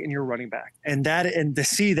quarterback and your running back. And to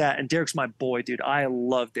see that, and Derrick's my boy, dude. I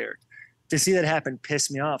love Derrick. To see that happen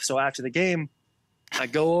pissed me off. So after the game, I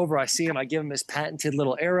go over, I see him, I give him his patented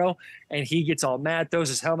little arrow, and he gets all mad, throws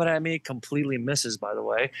his helmet at me, completely misses, by the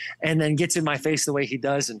way, and then gets in my face the way he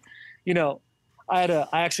does. And, I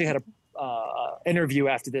actually had a interview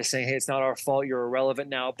after this saying, hey, it's not our fault. You're irrelevant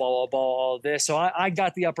now, blah, blah, blah, all of this. So I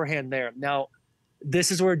got the upper hand there. Now,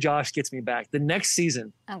 this is where Josh gets me back. The next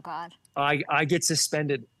season, oh God, I get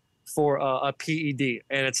suspended for a PED.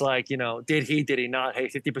 And it's did he not? Hey,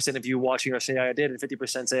 50% of you watching are say I did, and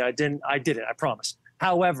 50% say I didn't. I did it, I promise.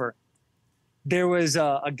 However, there was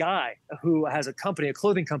a guy who has a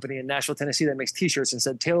clothing company in Nashville, Tennessee that makes T-shirts, and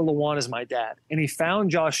said, Taylor Lewan is my dad. And he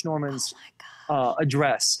found Josh Norman's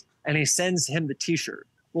address, and he sends him the T-shirt.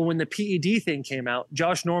 Well, when the PED thing came out,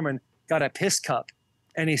 Josh Norman got a piss cup,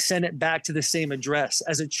 and he sent it back to the same address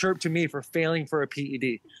as a chirp to me for failing for a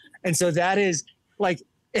PED. And so that is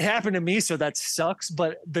it happened to me, so that sucks.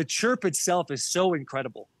 But the chirp itself is so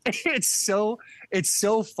incredible. It's so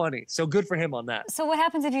funny. So good for him on that. So what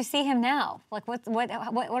happens if you see him now? What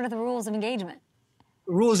are the rules of engagement?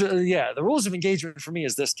 The rules of engagement for me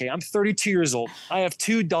is this, Kay. I'm 32 years old. I have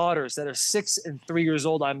 2 daughters that are 6 and 3 years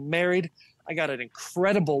old. I'm married. I got an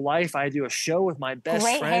incredible life. I do a show with my best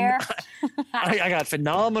friend. Hair. I got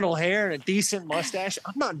phenomenal hair and a decent mustache.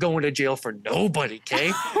 I'm not going to jail for nobody,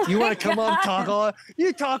 Kay. You want to come up, talk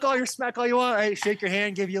all your smack all you want. Hey, shake your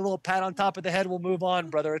hand, give you a little pat on top of the head. We'll move on,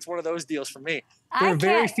 brother. It's one of those deals for me. There are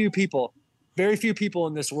very few people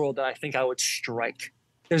in this world that I think I would strike.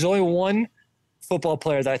 There's only one football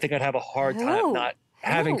player that I think I'd have a hard time not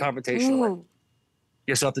having confrontation with.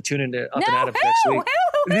 Guess I'll have to tune into Up and Adams next week.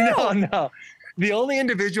 No. The only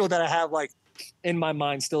individual that I have like in my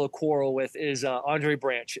mind still a quarrel with is Andre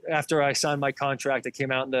Branch. After I signed my contract, I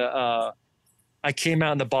came out in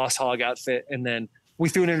the Boss Hog outfit, and then we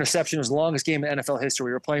threw an interception. It was the longest game in NFL history.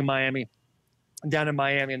 We were playing down in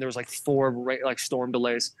Miami, and there was like 4 storm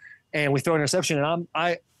delays. And we throw an interception, and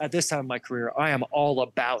I at this time in my career, I am all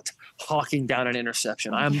about hawking down an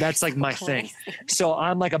interception. That's like my thing. So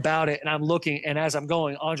I'm like about it, and I'm looking, and as I'm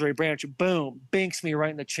going, Andre Branch, boom, binks me right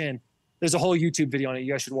in the chin. There's a whole YouTube video on it.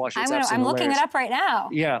 You guys should watch it. I'm looking it up right now.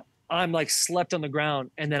 Yeah, I'm like slept on the ground,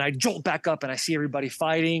 and then I jolt back up, and I see everybody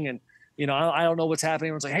fighting, and I don't know what's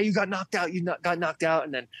happening. Everyone's like, "Hey, you got knocked out. Got knocked out,"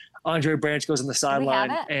 and then Andre Branch goes on the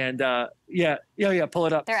sideline, and pull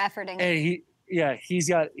it up. They're efforting. And he's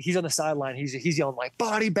on the sideline. He's yelling like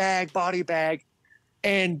body bag.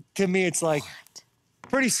 And to me, it's like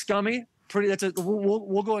pretty scummy.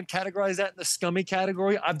 We'll go and categorize that in the scummy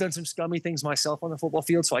category. I've done some scummy things myself on the football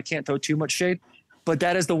field, so I can't throw too much shade. But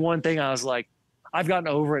that is the one thing I was like, I've gotten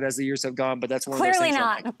over it as the years have gone, but that's one of those things.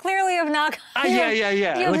 Clearly have not. Yeah. You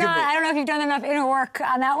have not. I don't know if you've done enough inner work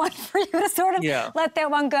on that one for you to sort of let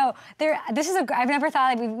that one go. I've never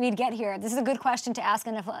thought we'd get here. This is a good question to ask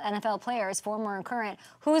NFL players, former and current.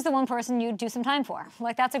 Who's the one person you'd do some time for?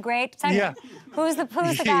 Like, that's a great segment. Yeah. Who's the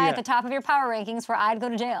guy at the top of your power rankings where I'd go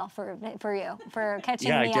to jail for you for catching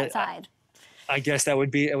me outside? I guess it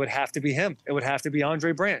would have to be him. It would have to be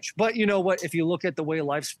Andre Branch. But you know what? If you look at the way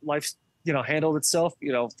life's handled itself,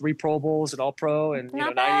 3 Pro Bowls, an All-Pro, and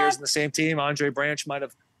 9 years in the same team. Andre Branch might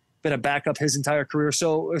have been a backup his entire career.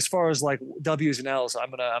 So as far as like W's and L's,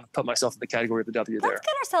 I'm gonna put myself in the category of the W there. Let's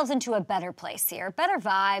get ourselves into a better place here. Better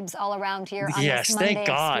vibes all around here on this Monday. Thank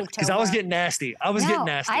God, because I was getting nasty. Getting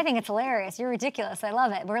nasty. I think it's hilarious. You're ridiculous. I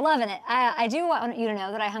love it. We're loving it. I do want you to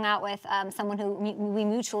know that I hung out with someone who we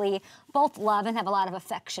mutually both love and have a lot of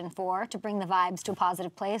affection for to bring the vibes to a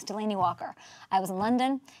positive place, Delaney Walker. I was in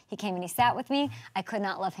London. He came and he sat with me. I could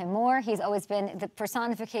not love him more. He's always been the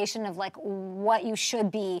personification of like what you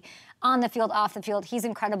should be on the field, off the field. He's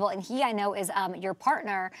incredible. And he, I know, is your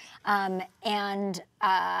partner. I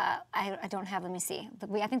don't have, let me see.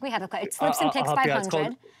 I think we have it's Slips and Picks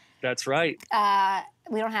 500. That's right.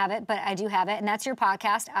 We don't have it, but I do have it. And that's your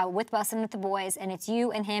podcast, With Bussin' with the Boys. And it's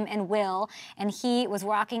you and him and Will. And he was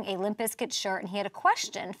rocking a Limp Bizkit shirt. And he had a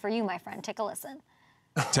question for you, my friend. Take a listen.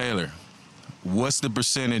 Taylor, what's the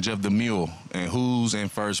percentage of the mule and who's in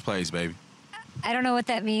first place, baby? I don't know what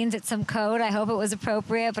that means. It's some code. I hope it was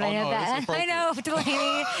appropriate, but I know that. I know,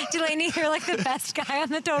 Delaney, you're like the best guy on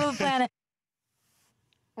the total planet.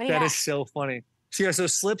 That is so funny. So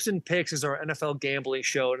Slips and Picks is our NFL gambling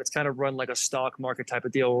show, and it's kind of run like a stock market type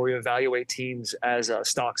of deal where we evaluate teams as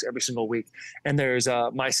stocks every single week. And there's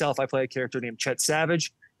myself, I play a character named Chet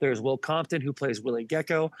Savage. There's Will Compton, who plays Willie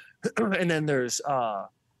Gecko. And then there's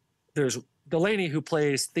Delaney, who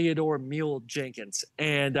plays Theodore Mule Jenkins,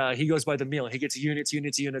 and he goes by the Mule. He gets units.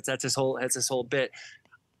 That's his whole bit.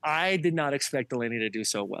 I did not expect Delaney to do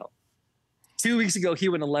so well. 2 weeks ago, he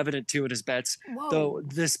went 11-2 in his bets. Whoa. Though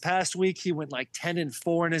this past week, he went like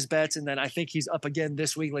 10-4 in his bets, and then I think he's up again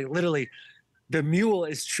this week. Like literally, the Mule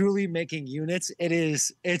is truly making units.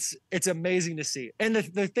 It's amazing to see. And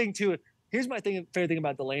the thing too, here's my favorite thing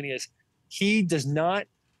about Delaney is he does not.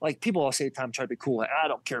 Like people all say time try to be cool. Like, I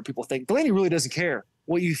don't care what people think. Delaney really doesn't care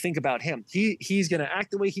what you think about him. He's going to act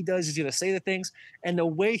the way he does. He's going to say the things. And the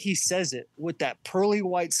way he says it with that pearly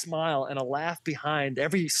white smile and a laugh behind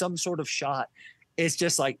some sort of shot, it's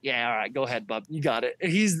just like, yeah, all right, go ahead, bub. You got it.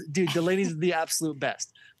 Delaney's the absolute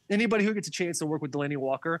best. Anybody who gets a chance to work with Delaney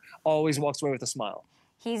Walker always walks away with a smile.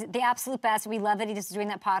 He's the absolute best. We love that he just doing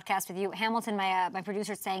that podcast with you. Hamilton, my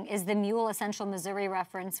producer, saying, is the Mule a Central Missouri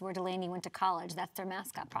reference where Delaney went to college? That's their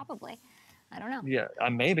mascot, probably. I don't know. Yeah,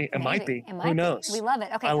 maybe. It might be. Who knows? We love it.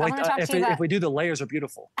 Okay, I want to talk to you about... If we do, the layers are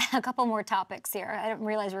beautiful. A couple more topics here. I didn't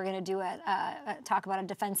realize we were going to do talk about a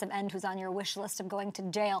defensive end who's on your wish list of going to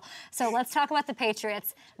jail. So let's talk about the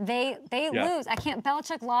Patriots. They lose.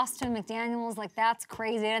 Belichick lost to McDaniels. Like, that's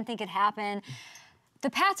crazy. I didn't think it happened.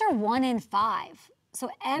 The Pats are 1-5. So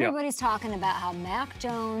everybody's talking about how Mac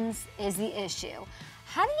Jones is the issue.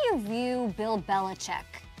 How do you view Bill Belichick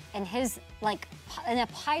and his, in a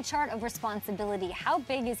pie chart of responsibility? How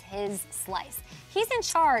big is his slice? He's in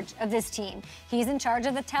charge of this team. He's in charge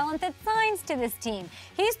of the talent that signs to this team.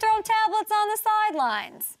 He's thrown tablets on the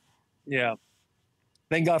sidelines. Yeah.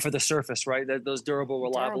 Thank God for the Surface, right? Those durable,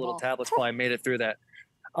 reliable little tablets probably made it through that.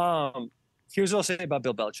 Here's what I'll say about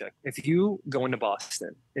Bill Belichick. If you go into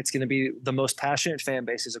Boston, it's going to be the most passionate fan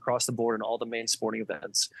bases across the board in all the main sporting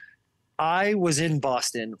events. I was in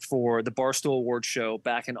Boston for the Barstool Awards show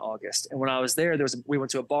back in August. And when I was there, we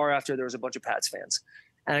went to a bar after. There was a bunch of Pats fans.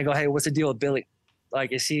 And I go, hey, what's the deal with Billy?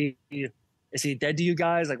 Like, is he dead to you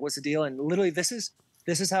guys? Like, what's the deal? And literally this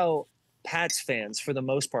is how Pats fans, for the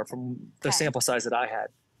most part, from the sample size that I had,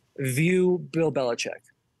 view Bill Belichick.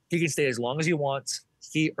 He can stay as long as he wants.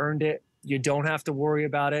 He earned it. You don't have to worry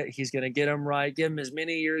about it. He's going to get him right. Give him as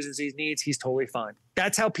many years as he needs. He's totally fine.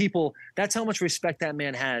 That's how much respect that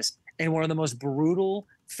man has in one of the most brutal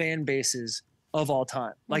fan bases of all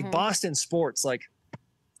time. Like Boston sports, like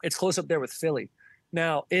it's close up there with Philly.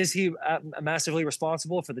 Now, is he massively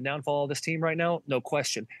responsible for the downfall of this team right now? No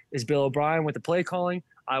question. Is Bill O'Brien with the play calling?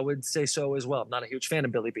 I would say so as well. I'm not a huge fan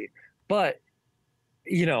of Billy B. But,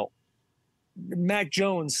 you know, Mac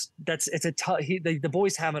Jones, the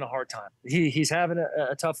boy's having a hard time. He's having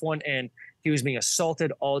a tough one, and he was being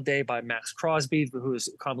assaulted all day by Max Crosby, who is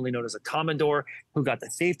commonly known as a Commodore, who got the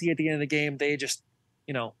safety at the end of the game. They just,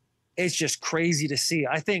 you know, it's just crazy to see.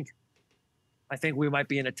 I think we might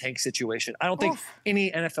be in a tank situation. I don't think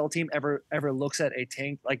any NFL team ever looks at a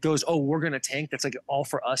tank, like goes, oh, we're going to tank. That's like all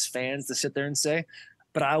for us fans to sit there and say.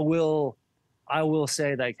 But I will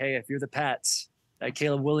say, like, hey, if you're the Pats, that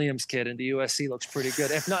Caleb Williams kid in the USC looks pretty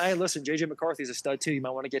good. If not, hey, listen, JJ McCarthy's a stud too. You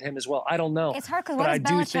might want to get him as well. I don't know. It's hard because what does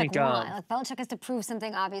Belichick want? Like, Belichick has to prove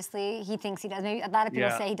something, obviously. He thinks he does. Maybe a lot of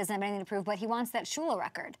people say he doesn't have anything to prove, but he wants that Shula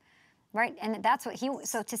record, right? And that's what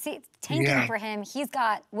so to see tanking for him, he's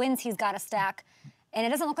got wins he's got to stack, and it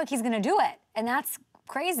doesn't look like he's going to do it. And that's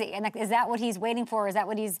crazy. And like, is that what he's waiting for? Is that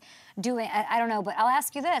what he's doing? I don't know, but I'll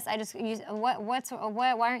ask you this.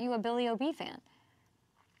 Why aren't you a Billy O.B. fan?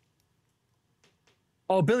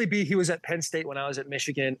 Oh, Billy B, he was at Penn State when I was at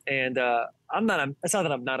Michigan, and it's not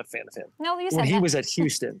that I'm not a fan of him. No, you said when he was at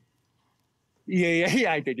Houston.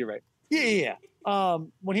 Yeah, I did. You're right. Yeah.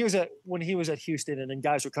 When he was at Houston, and then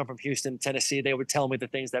guys would come from Houston, Tennessee, they would tell me the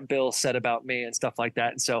things that Bill said about me and stuff like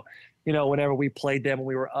that. And so, you know, whenever we played them and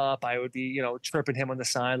we were up, I would be, you know, tripping him on the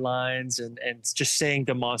sidelines and just saying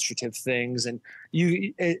demonstrative things. And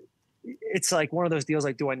it's like one of those deals.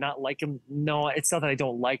 Like, do I not like him? No, it's not that I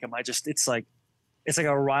don't like him. It's like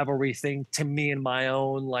a rivalry thing to me in my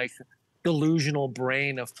own like delusional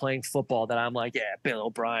brain of playing football that I'm like, yeah, Bill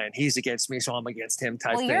O'Brien, he's against me, so I'm against him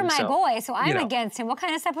type thing. Well, you're my boy, so I'm against him. What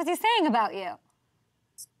kind of stuff was he saying about you?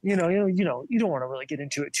 You know, you don't want to really get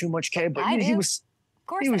into it too much, Kay, but he was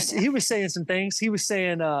saying some things. He was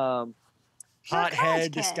saying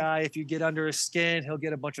hothead, this guy, if you get under his skin, he'll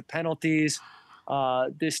get a bunch of penalties.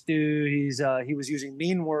 This dude, he was using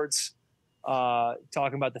mean words.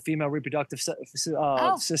 Talking about the female reproductive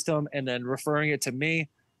system and then referring it to me,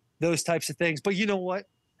 those types of things. But you know what?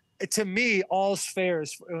 To me, all's fair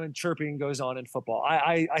when chirping goes on in football.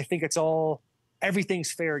 I think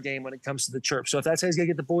everything's fair game when it comes to the chirp. So if that's how he's going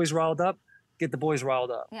to get the boys riled up, get the boys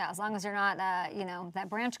riled up. Yeah, as long as you're not, that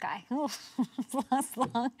branch guy. as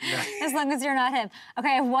long as you're not him. Okay,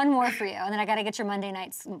 I have one more for you, and then I got to get your Monday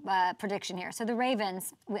night's prediction here. So the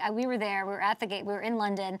Ravens, we were there. We were at the gate. We were in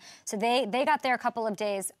London. So they got there a couple of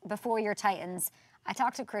days before your Titans. I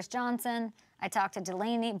talked to Chris Johnson. I talked to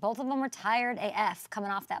Delaney. Both of them were tired AF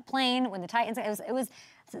coming off that plane when the Titans. It was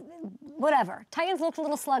whatever. Titans looked a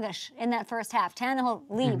little sluggish in that first half. Tannehill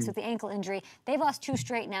leaves with the ankle injury. They've lost 2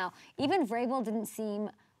 straight now. Even Vrabel didn't seem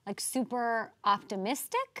like super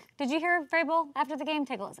optimistic. Did you hear Vrabel after the game?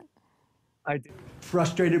 Take a listen. I did.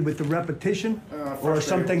 Frustrated with the repetition, or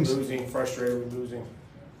something's frustrated with losing.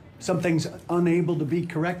 Something's unable to be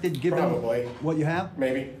corrected given what you have.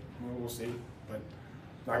 Maybe we'll see, but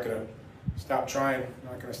not gonna stop trying.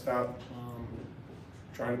 Not gonna stop.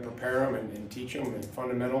 Trying to prepare them and teach them and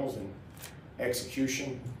fundamentals and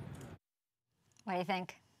execution. What do you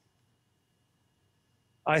think?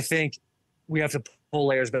 I think we have to pull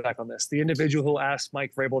layers back on this. The individual who asked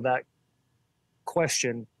Mike Vrabel that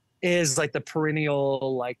question is like the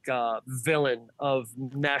perennial villain of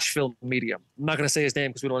Nashville media. I'm not going to say his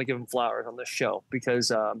name because we don't want to give him flowers on this show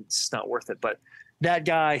because it's not worth it. But that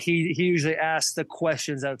guy, he usually asks the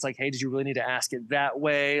questions that it's like, hey, did you really need to ask it that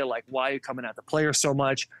way? Like, why are you coming at the player so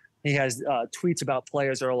much? He has tweets about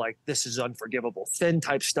players that are like, this is unforgivable, thin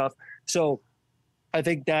type stuff. So I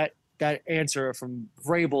think that answer from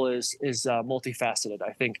Vrabel is multifaceted.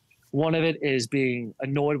 I think one of it is being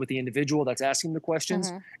annoyed with the individual that's asking the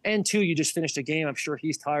questions. And 2, you just finished a game. I'm sure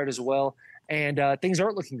he's tired as well. And things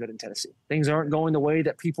aren't looking good in Tennessee. Things aren't going the way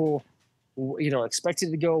that people expected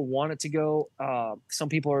to go, wanted to go. Some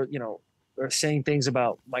people are saying things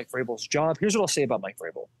about Mike Vrabel's job. Here's what I'll say about Mike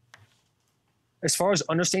Vrabel. As far as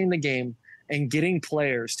understanding the game and getting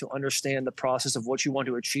players to understand the process of what you want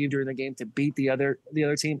to achieve during the game to beat the other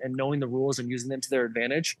team and knowing the rules and using them to their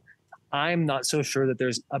advantage, I'm not so sure that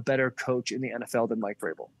there's a better coach in the NFL than Mike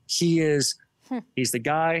Vrabel. He's the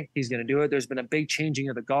guy. He's going to do it. There's been a big changing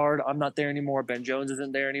of the guard. I'm not there anymore. Ben Jones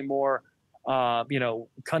isn't there anymore.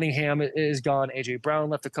 Cunningham is gone. AJ Brown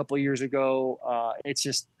left a couple of years ago.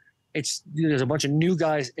 There's a bunch of new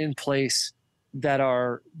guys in place that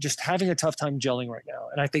are just having a tough time gelling right now.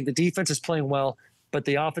 And I think the defense is playing well, but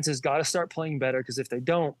the offense has got to start playing better, because if they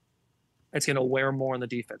don't, it's going to wear more on the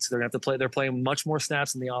defense. They're going to have to play. They're playing much more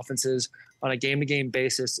snaps than the offenses on a game-to-game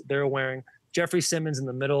basis. They're wearing Jeffrey Simmons in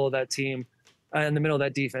the middle of that team. In the middle of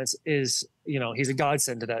that defense is, he's a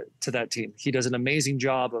godsend to that team. He does an amazing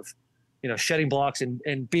job of, shedding blocks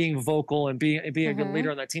and being vocal and being a good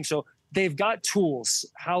leader on that team. So they've got tools.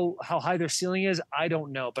 How high their ceiling is, I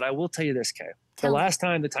don't know. But I will tell you this, Kay. The last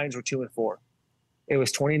time the Titans were 2-4, it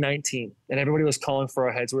was 2019, and everybody was calling for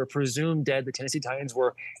our heads. We were presumed dead. The Tennessee Titans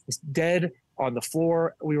were dead on the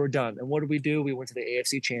floor. We were done. And what did? We went to the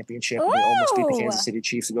AFC Championship. And we almost beat the Kansas City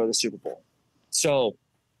Chiefs to go to the Super Bowl. So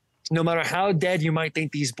no matter how dead you might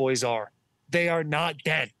think these boys are, they are not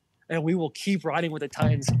dead. And we will keep riding with the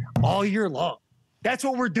Titans all year long. That's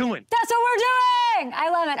what we're doing. That's what we're doing. I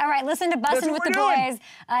love it. All right, listen to Bussin' with the Boys.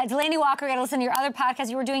 Delaney Walker, got to listen to your other podcast.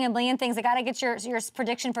 You were doing a million things. I got to get your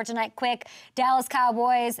prediction for tonight quick. Dallas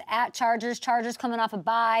Cowboys at Chargers. Chargers coming off a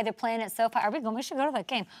bye. They're playing at SoFi. Are we going? We should go to that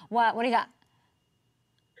game. What do you got?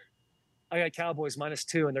 I got Cowboys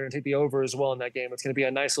 -2, and they're going to take the over as well in that game. It's going to be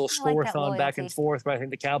a nice little score-a-thon back and forth, but I think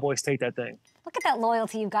the Cowboys take that thing. Look at that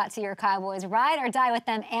loyalty you've got to your Cowboys. Ride or die with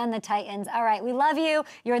them and the Titans. All right, we love you.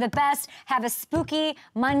 You're the best. Have a spooky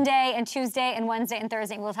Monday and Tuesday and Wednesday and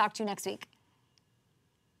Thursday. We'll talk to you next week.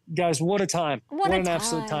 Guys, what a time. What an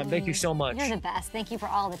absolute time. Thank you so much. You're the best. Thank you for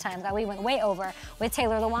all the time. God, we went way over with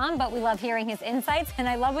Taylor Lewan, but we love hearing his insights, and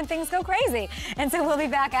I love when things go crazy. And so we'll be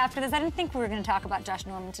back after this. I didn't think we were going to talk about Josh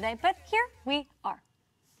Norman today, but here we are.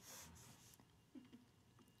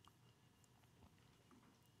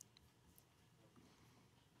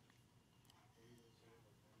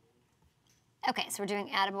 Okay, so we're doing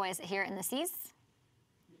Attaboys here in the C's.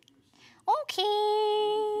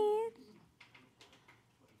 Okay.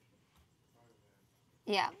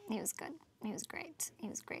 Yeah, he was good. He was great. He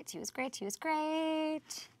was great. He was great. He was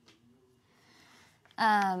great.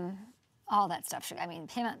 All that stuff. I mean,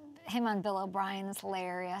 him on Bill O'Brien is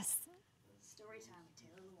hilarious. Story time with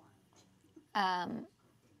Taylor Lewan.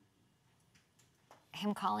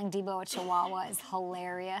 Him calling Debo a Chihuahua is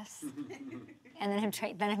hilarious. And then him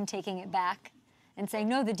taking it back and saying,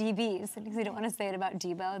 no, the DBs, because he don't want to say it about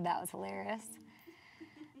Debo. That was hilarious.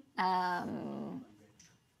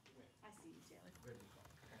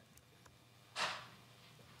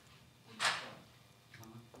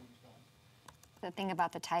 The thing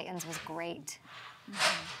about the Titans was great.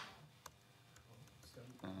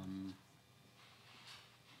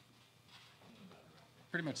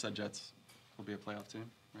 Pretty much said Jets will be a playoff team,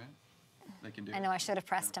 right? They can do it. I know I should have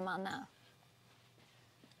pressed him on that.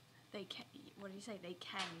 They can. What do you say? They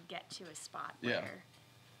can get to a spot Yeah. where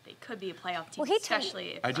they could be a playoff team, Well, he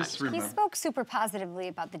especially if I just He remember. spoke super positively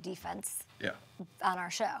about the defense Yeah. on our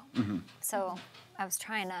show. So I was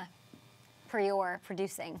trying to, per your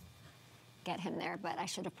producing, get him there, but I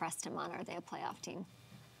should have pressed him on, are they a playoff team?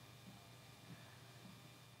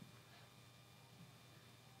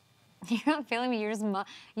 You're not feeling me, you're just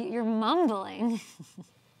you're mumbling.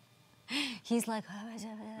 He's like, what are you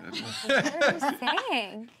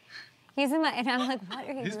saying? He's in my, and I'm like, what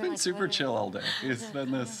are you? He's been super chill all day. He's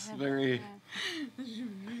been this very.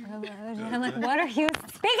 I'm like, what are you?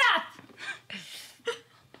 Speak up!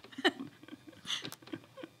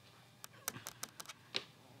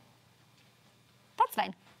 That's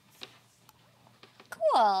fine.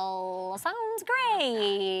 Cool. Sounds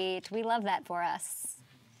great. We love that for us.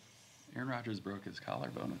 Aaron Rodgers broke his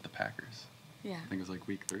collarbone with the Packers. Yeah. I think it was like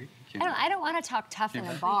week 3. I don't want to talk tough in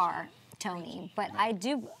a bar, Tony, but I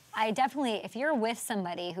definitely, if you're with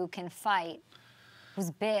somebody who can fight,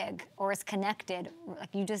 who's big or is connected,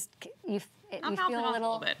 like you feel a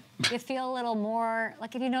little you feel a little more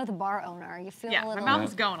like if you know the bar owner, you feel a little. My mouth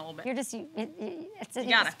was going a little bit. You're just you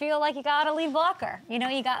just feel like you got a lead blocker. You know,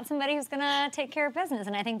 you got somebody who's gonna take care of business,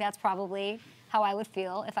 and I think that's probably how I would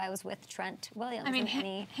feel if I was with Trent Williams. I mean,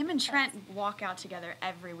 him and Trent walk out together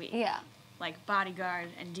every week. Yeah. Like bodyguard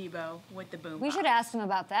and Debo with the boom. We should ask him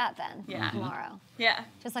about that then. Yeah. Tomorrow. Yeah.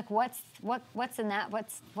 Just like what's in that?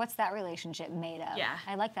 What's that relationship made of? Yeah.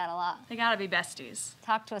 I like that a lot. They gotta be besties.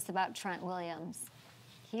 Talk to us about Trent Williams.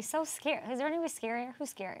 He's so scary. Is there anybody scarier?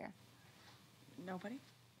 Who's scarier? Nobody.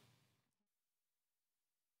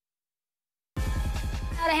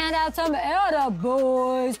 Gotta hand out some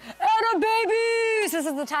attaboys, attababies. This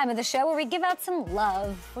is the time of the show where we give out some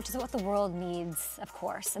love, which is what the world needs, of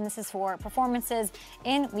course. And this is for performances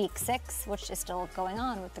in Week 6, which is still going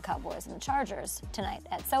on with the Cowboys and the Chargers tonight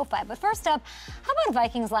at SoFi. But first up, how about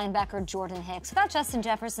Vikings linebacker Jordan Hicks? Without Justin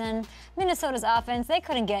Jefferson, Minnesota's offense, they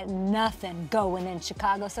couldn't get nothing going in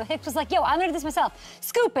Chicago. So Hicks was like, yo, I'm gonna do this myself.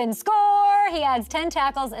 Scoop and score. He adds 10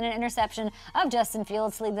 tackles and an interception of Justin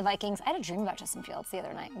Fields to lead the Vikings. I had a dream about Justin Fields the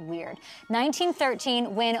other night. Weird.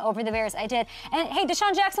 19-13 win over the Bears. I did. And hey,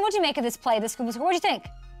 Deshaun Jackson, what'd you make of this play, this scoop and score? What'd you think?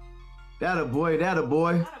 That a boy, that a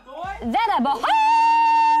boy. That a boy.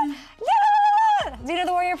 Zena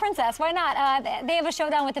the Warrior Princess, why not? They have a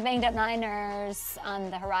showdown with the banged up Niners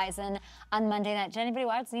on the horizon on Monday night. Did anybody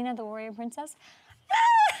watch Zena the Warrior Princess?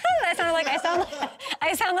 I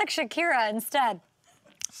sound like Shakira instead.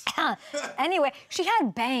 Anyway, she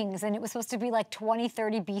had bangs, and it was supposed to be like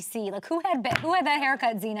 2030 BC. Like, who had that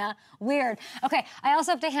haircut, Zena? Weird. Okay, I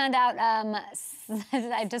also have to hand out,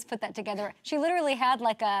 I just put that together. She literally had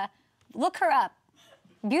like a, look her up,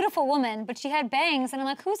 beautiful woman, but she had bangs, and I'm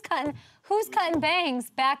like, who's cutting bangs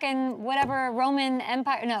back in whatever Roman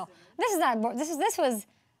Empire? No, this was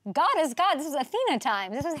God is God. This was Athena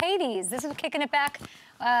times. This was Hades. This was kicking it back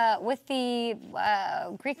with the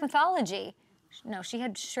Greek mythology. No, she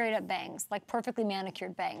had straight up bangs, like perfectly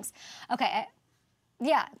manicured bangs. Okay,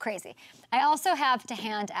 yeah, crazy. I also have to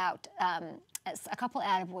hand out a couple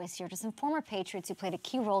attaboys here to some former Patriots who played a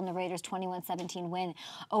key role in the Raiders' 21-17 win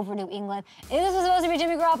over New England. This was supposed to be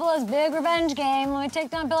Jimmy Garoppolo's big revenge game when we take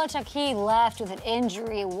down Belichick. He left with an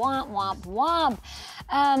injury. Womp, womp,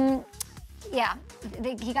 womp. Yeah,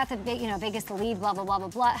 he got the biggest lead, blah, blah, blah, blah,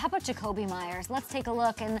 blah. How about Jacoby Myers? Let's take a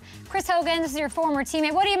look. And Chris Hogan, this is your former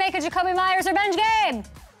teammate. What do you make of Jacoby Myers' revenge game?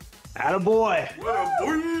 Attaboy.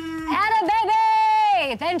 Attababy!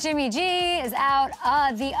 Then Jimmy G is out.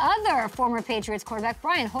 The other former Patriots quarterback,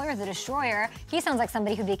 Brian Hoyer, the Destroyer, he sounds like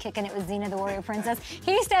somebody who'd be kicking it with Zena, the Warrior Princess.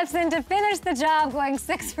 He steps in to finish the job, going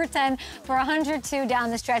 6 for 10 for 102 down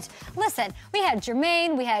the stretch. Listen, we had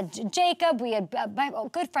Jermaine, we had Jacob, we had my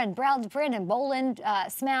good friend Brandon Boland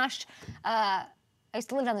smashed. I used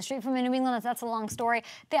to live down the street from in New England. That's a long story.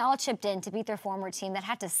 They all chipped in to beat their former team that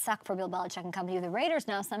had to suck for Bill Belichick and company. The Raiders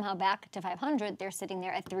now somehow back to 500. They're sitting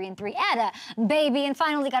there at 3-3. Atta baby. And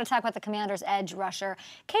finally, got to talk about the Commanders' edge rusher,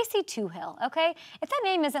 Casey Toohill. Okay, if that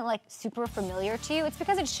name isn't like super familiar to you, it's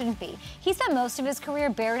because it shouldn't be. He spent most of his career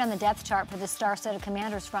buried on the depth chart for the star-studded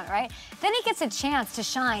Commanders front, right? Then he gets a chance to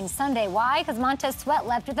shine Sunday. Why? Because Montez Sweat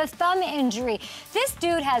left with a thumb injury. This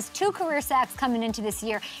dude has 2 career sacks coming into this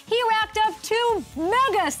year. He racked up 2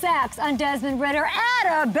 mega sacks on Desmond Ridder.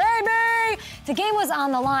 Atta baby! The game was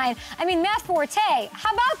on the line. I mean, Matt Forte,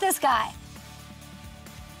 how about this guy?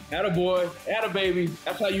 Attaboy, attababy.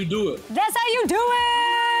 That's how you do it. That's how you do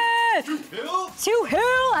it!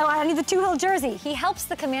 Toohill! I need the Toohill jersey. He helps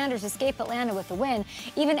the Commanders escape Atlanta with the win.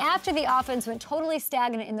 Even after the offense went totally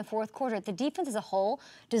stagnant in the fourth quarter, the defense as a whole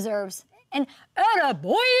deserves an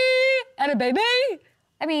attaboy! Attababy!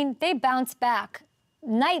 I mean, they bounced back.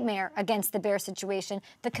 Nightmare against the Bears situation.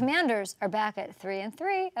 The Commanders are back at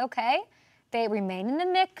 3-3, okay? They remain in the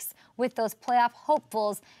mix with those playoff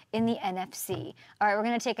hopefuls in the NFC. All right, we're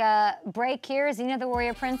gonna take a break here. Zena the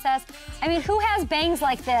Warrior Princess. I mean, who has bangs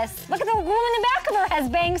like this? Look at the woman in the back of her has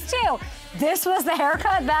bangs too. This was the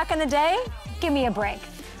haircut back in the day? Give me a break.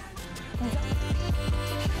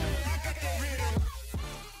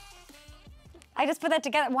 I just put that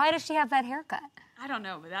together. Why does she have that haircut? I don't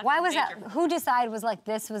know, but that's why was that? Who decided was like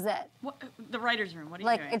this was it? What, the writer's room. What are you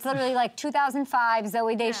like doing? it's literally like 2005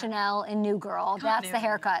 Zoe Deschanel in New Girl. That's the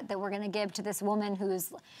haircut that we're gonna give to this woman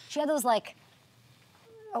who's she had those like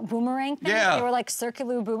boomerang things. Yeah. They were like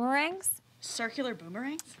circular boomerangs. Circular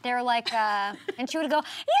boomerangs? They were like, and she would go,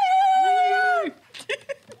 yeah!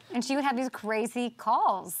 And she would have these crazy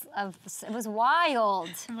calls of it was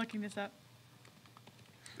wild. I'm looking this up.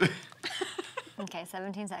 Okay,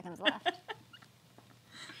 17 seconds left.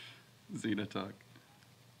 Zena talk.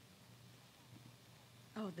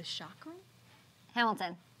 Oh, the shock room?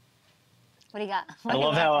 Hamilton, what do you got? I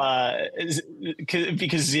love how,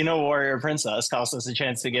 because Zena Warrior Princess cost us a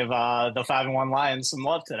chance to give the 5-1 Lions some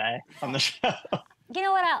love today on the show. You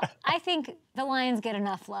know what else? I think the Lions get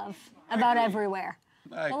enough love about everywhere.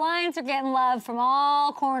 The Lions are getting love from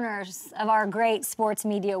all corners of our great sports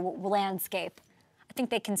media landscape. I think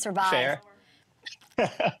they can survive.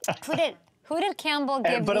 Fair. Who did Campbell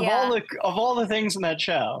give but of all the things in that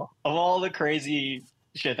show, of all the crazy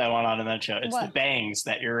shit that went on in that show, it's the bangs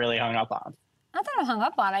that you're really hung up on. Not that I'm hung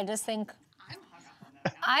up on. I just think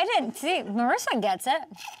I didn't see. Marissa gets it.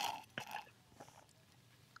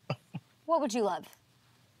 What would you love?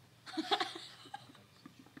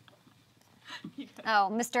 Oh,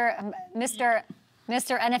 Mr.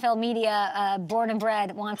 NFL Media, born and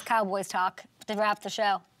bred, wants Cowboys talk to wrap the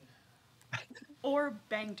show. Or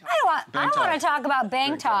Bang Talk. I want to talk about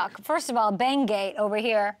Bang Talk. First of all, Banggate over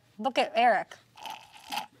here. Look at Eric.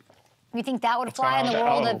 You think that would fly in the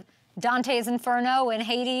world of Dante's Inferno and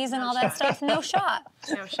Hades and all that stuff? No shot.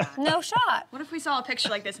 No shot. No shot. What if we saw a picture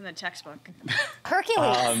like this in the textbook?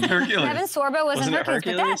 Hercules. Hercules. Kevin Sorbo was in Wasn't it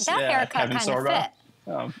Hercules, but that Yeah, haircut Kevin kind of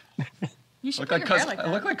Sorbo. fit. You should Look put like your hair cousin. like I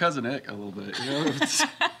that. look like Cousin Nick a little bit. You know?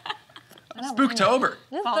 I don't Spooktober.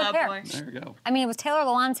 mind. Fall Good Out hair. Boy. There you go. I mean, it was Taylor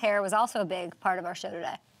Lewan's hair was also a big part of our show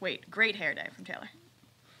today. Wait, great hair day from Taylor.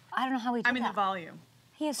 I don't know how he did I mean, the that. volume.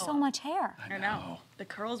 He has so much hair. I know. The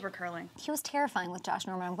curls were curling. He was terrifying with Josh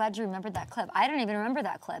Norman. I'm glad you remembered that clip. I don't even remember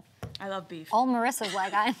that clip. I love beef. Old Marissa's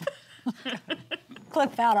like, I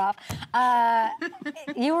clip that off.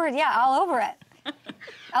 You were, all over it.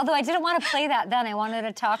 Although I didn't want to play that then. I wanted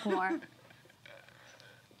to talk more.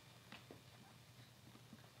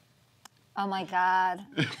 Oh my God.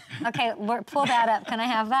 Okay, pull that up. Can I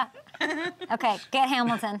have that? Okay, get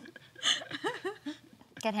Hamilton.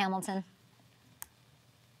 Get Hamilton.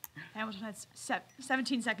 Hamilton has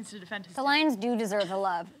 17 seconds to defend his The Lions do deserve the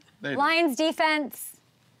love. They do. Lions defense,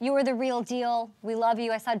 you were the real deal. We love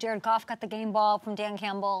you. I saw Jared Goff got the game ball from Dan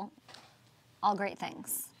Campbell. All great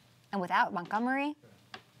things. And without Montgomery,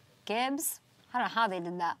 Gibbs, I don't know how they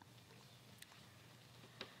did that.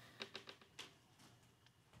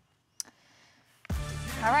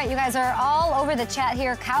 All right, you guys are all over the chat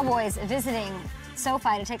here. Cowboys visiting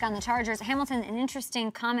SoFi to take on the Chargers. Hamilton, an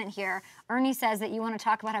interesting comment here. Ernie says that you want to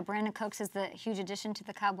talk about how Brandon Cooks is the huge addition to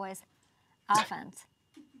the Cowboys offense.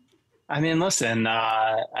 I mean, listen,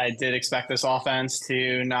 I did expect this offense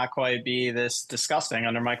to not quite be this disgusting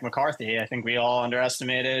under Mike McCarthy. I think we all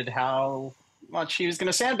underestimated how much he was going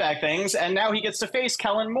to sandbag things, and now he gets to face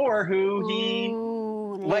Kellen Moore, who he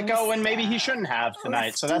let go when maybe he shouldn't have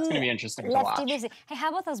tonight. So that's going to be interesting to watch. Hey, how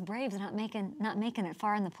about those Braves not making it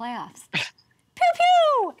far in the playoffs? Pew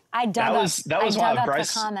pew! I dug up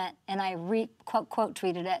the comment and I quote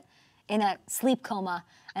tweeted it in a sleep coma,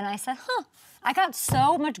 and I said, I got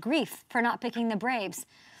so much grief for not picking the Braves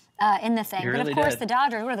in the thing. But of course, the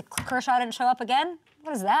Dodgers, the Kershaw didn't show up again?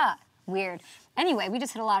 What is that? Weird. Anyway, we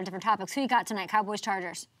just hit a lot of different topics. Who you got tonight? Cowboys,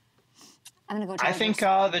 Chargers? I'm going to go Chargers. I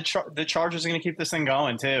think the Chargers are going to keep this thing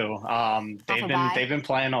going, too.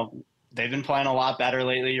 They've been playing a lot better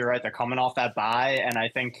lately. You're right. They're coming off that bye, and I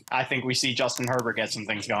think we see Justin Herbert get some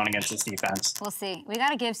things going against this defense. We'll see. We got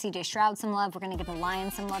to give C.J. Stroud some love. We're going to give the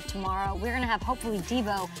Lions some love tomorrow. We're going to have hopefully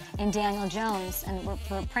Deebo and Daniel Jones, and we're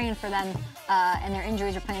praying for them and their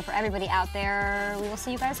injuries. We're praying for everybody out there. We will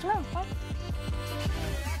see you guys tomorrow. Bye.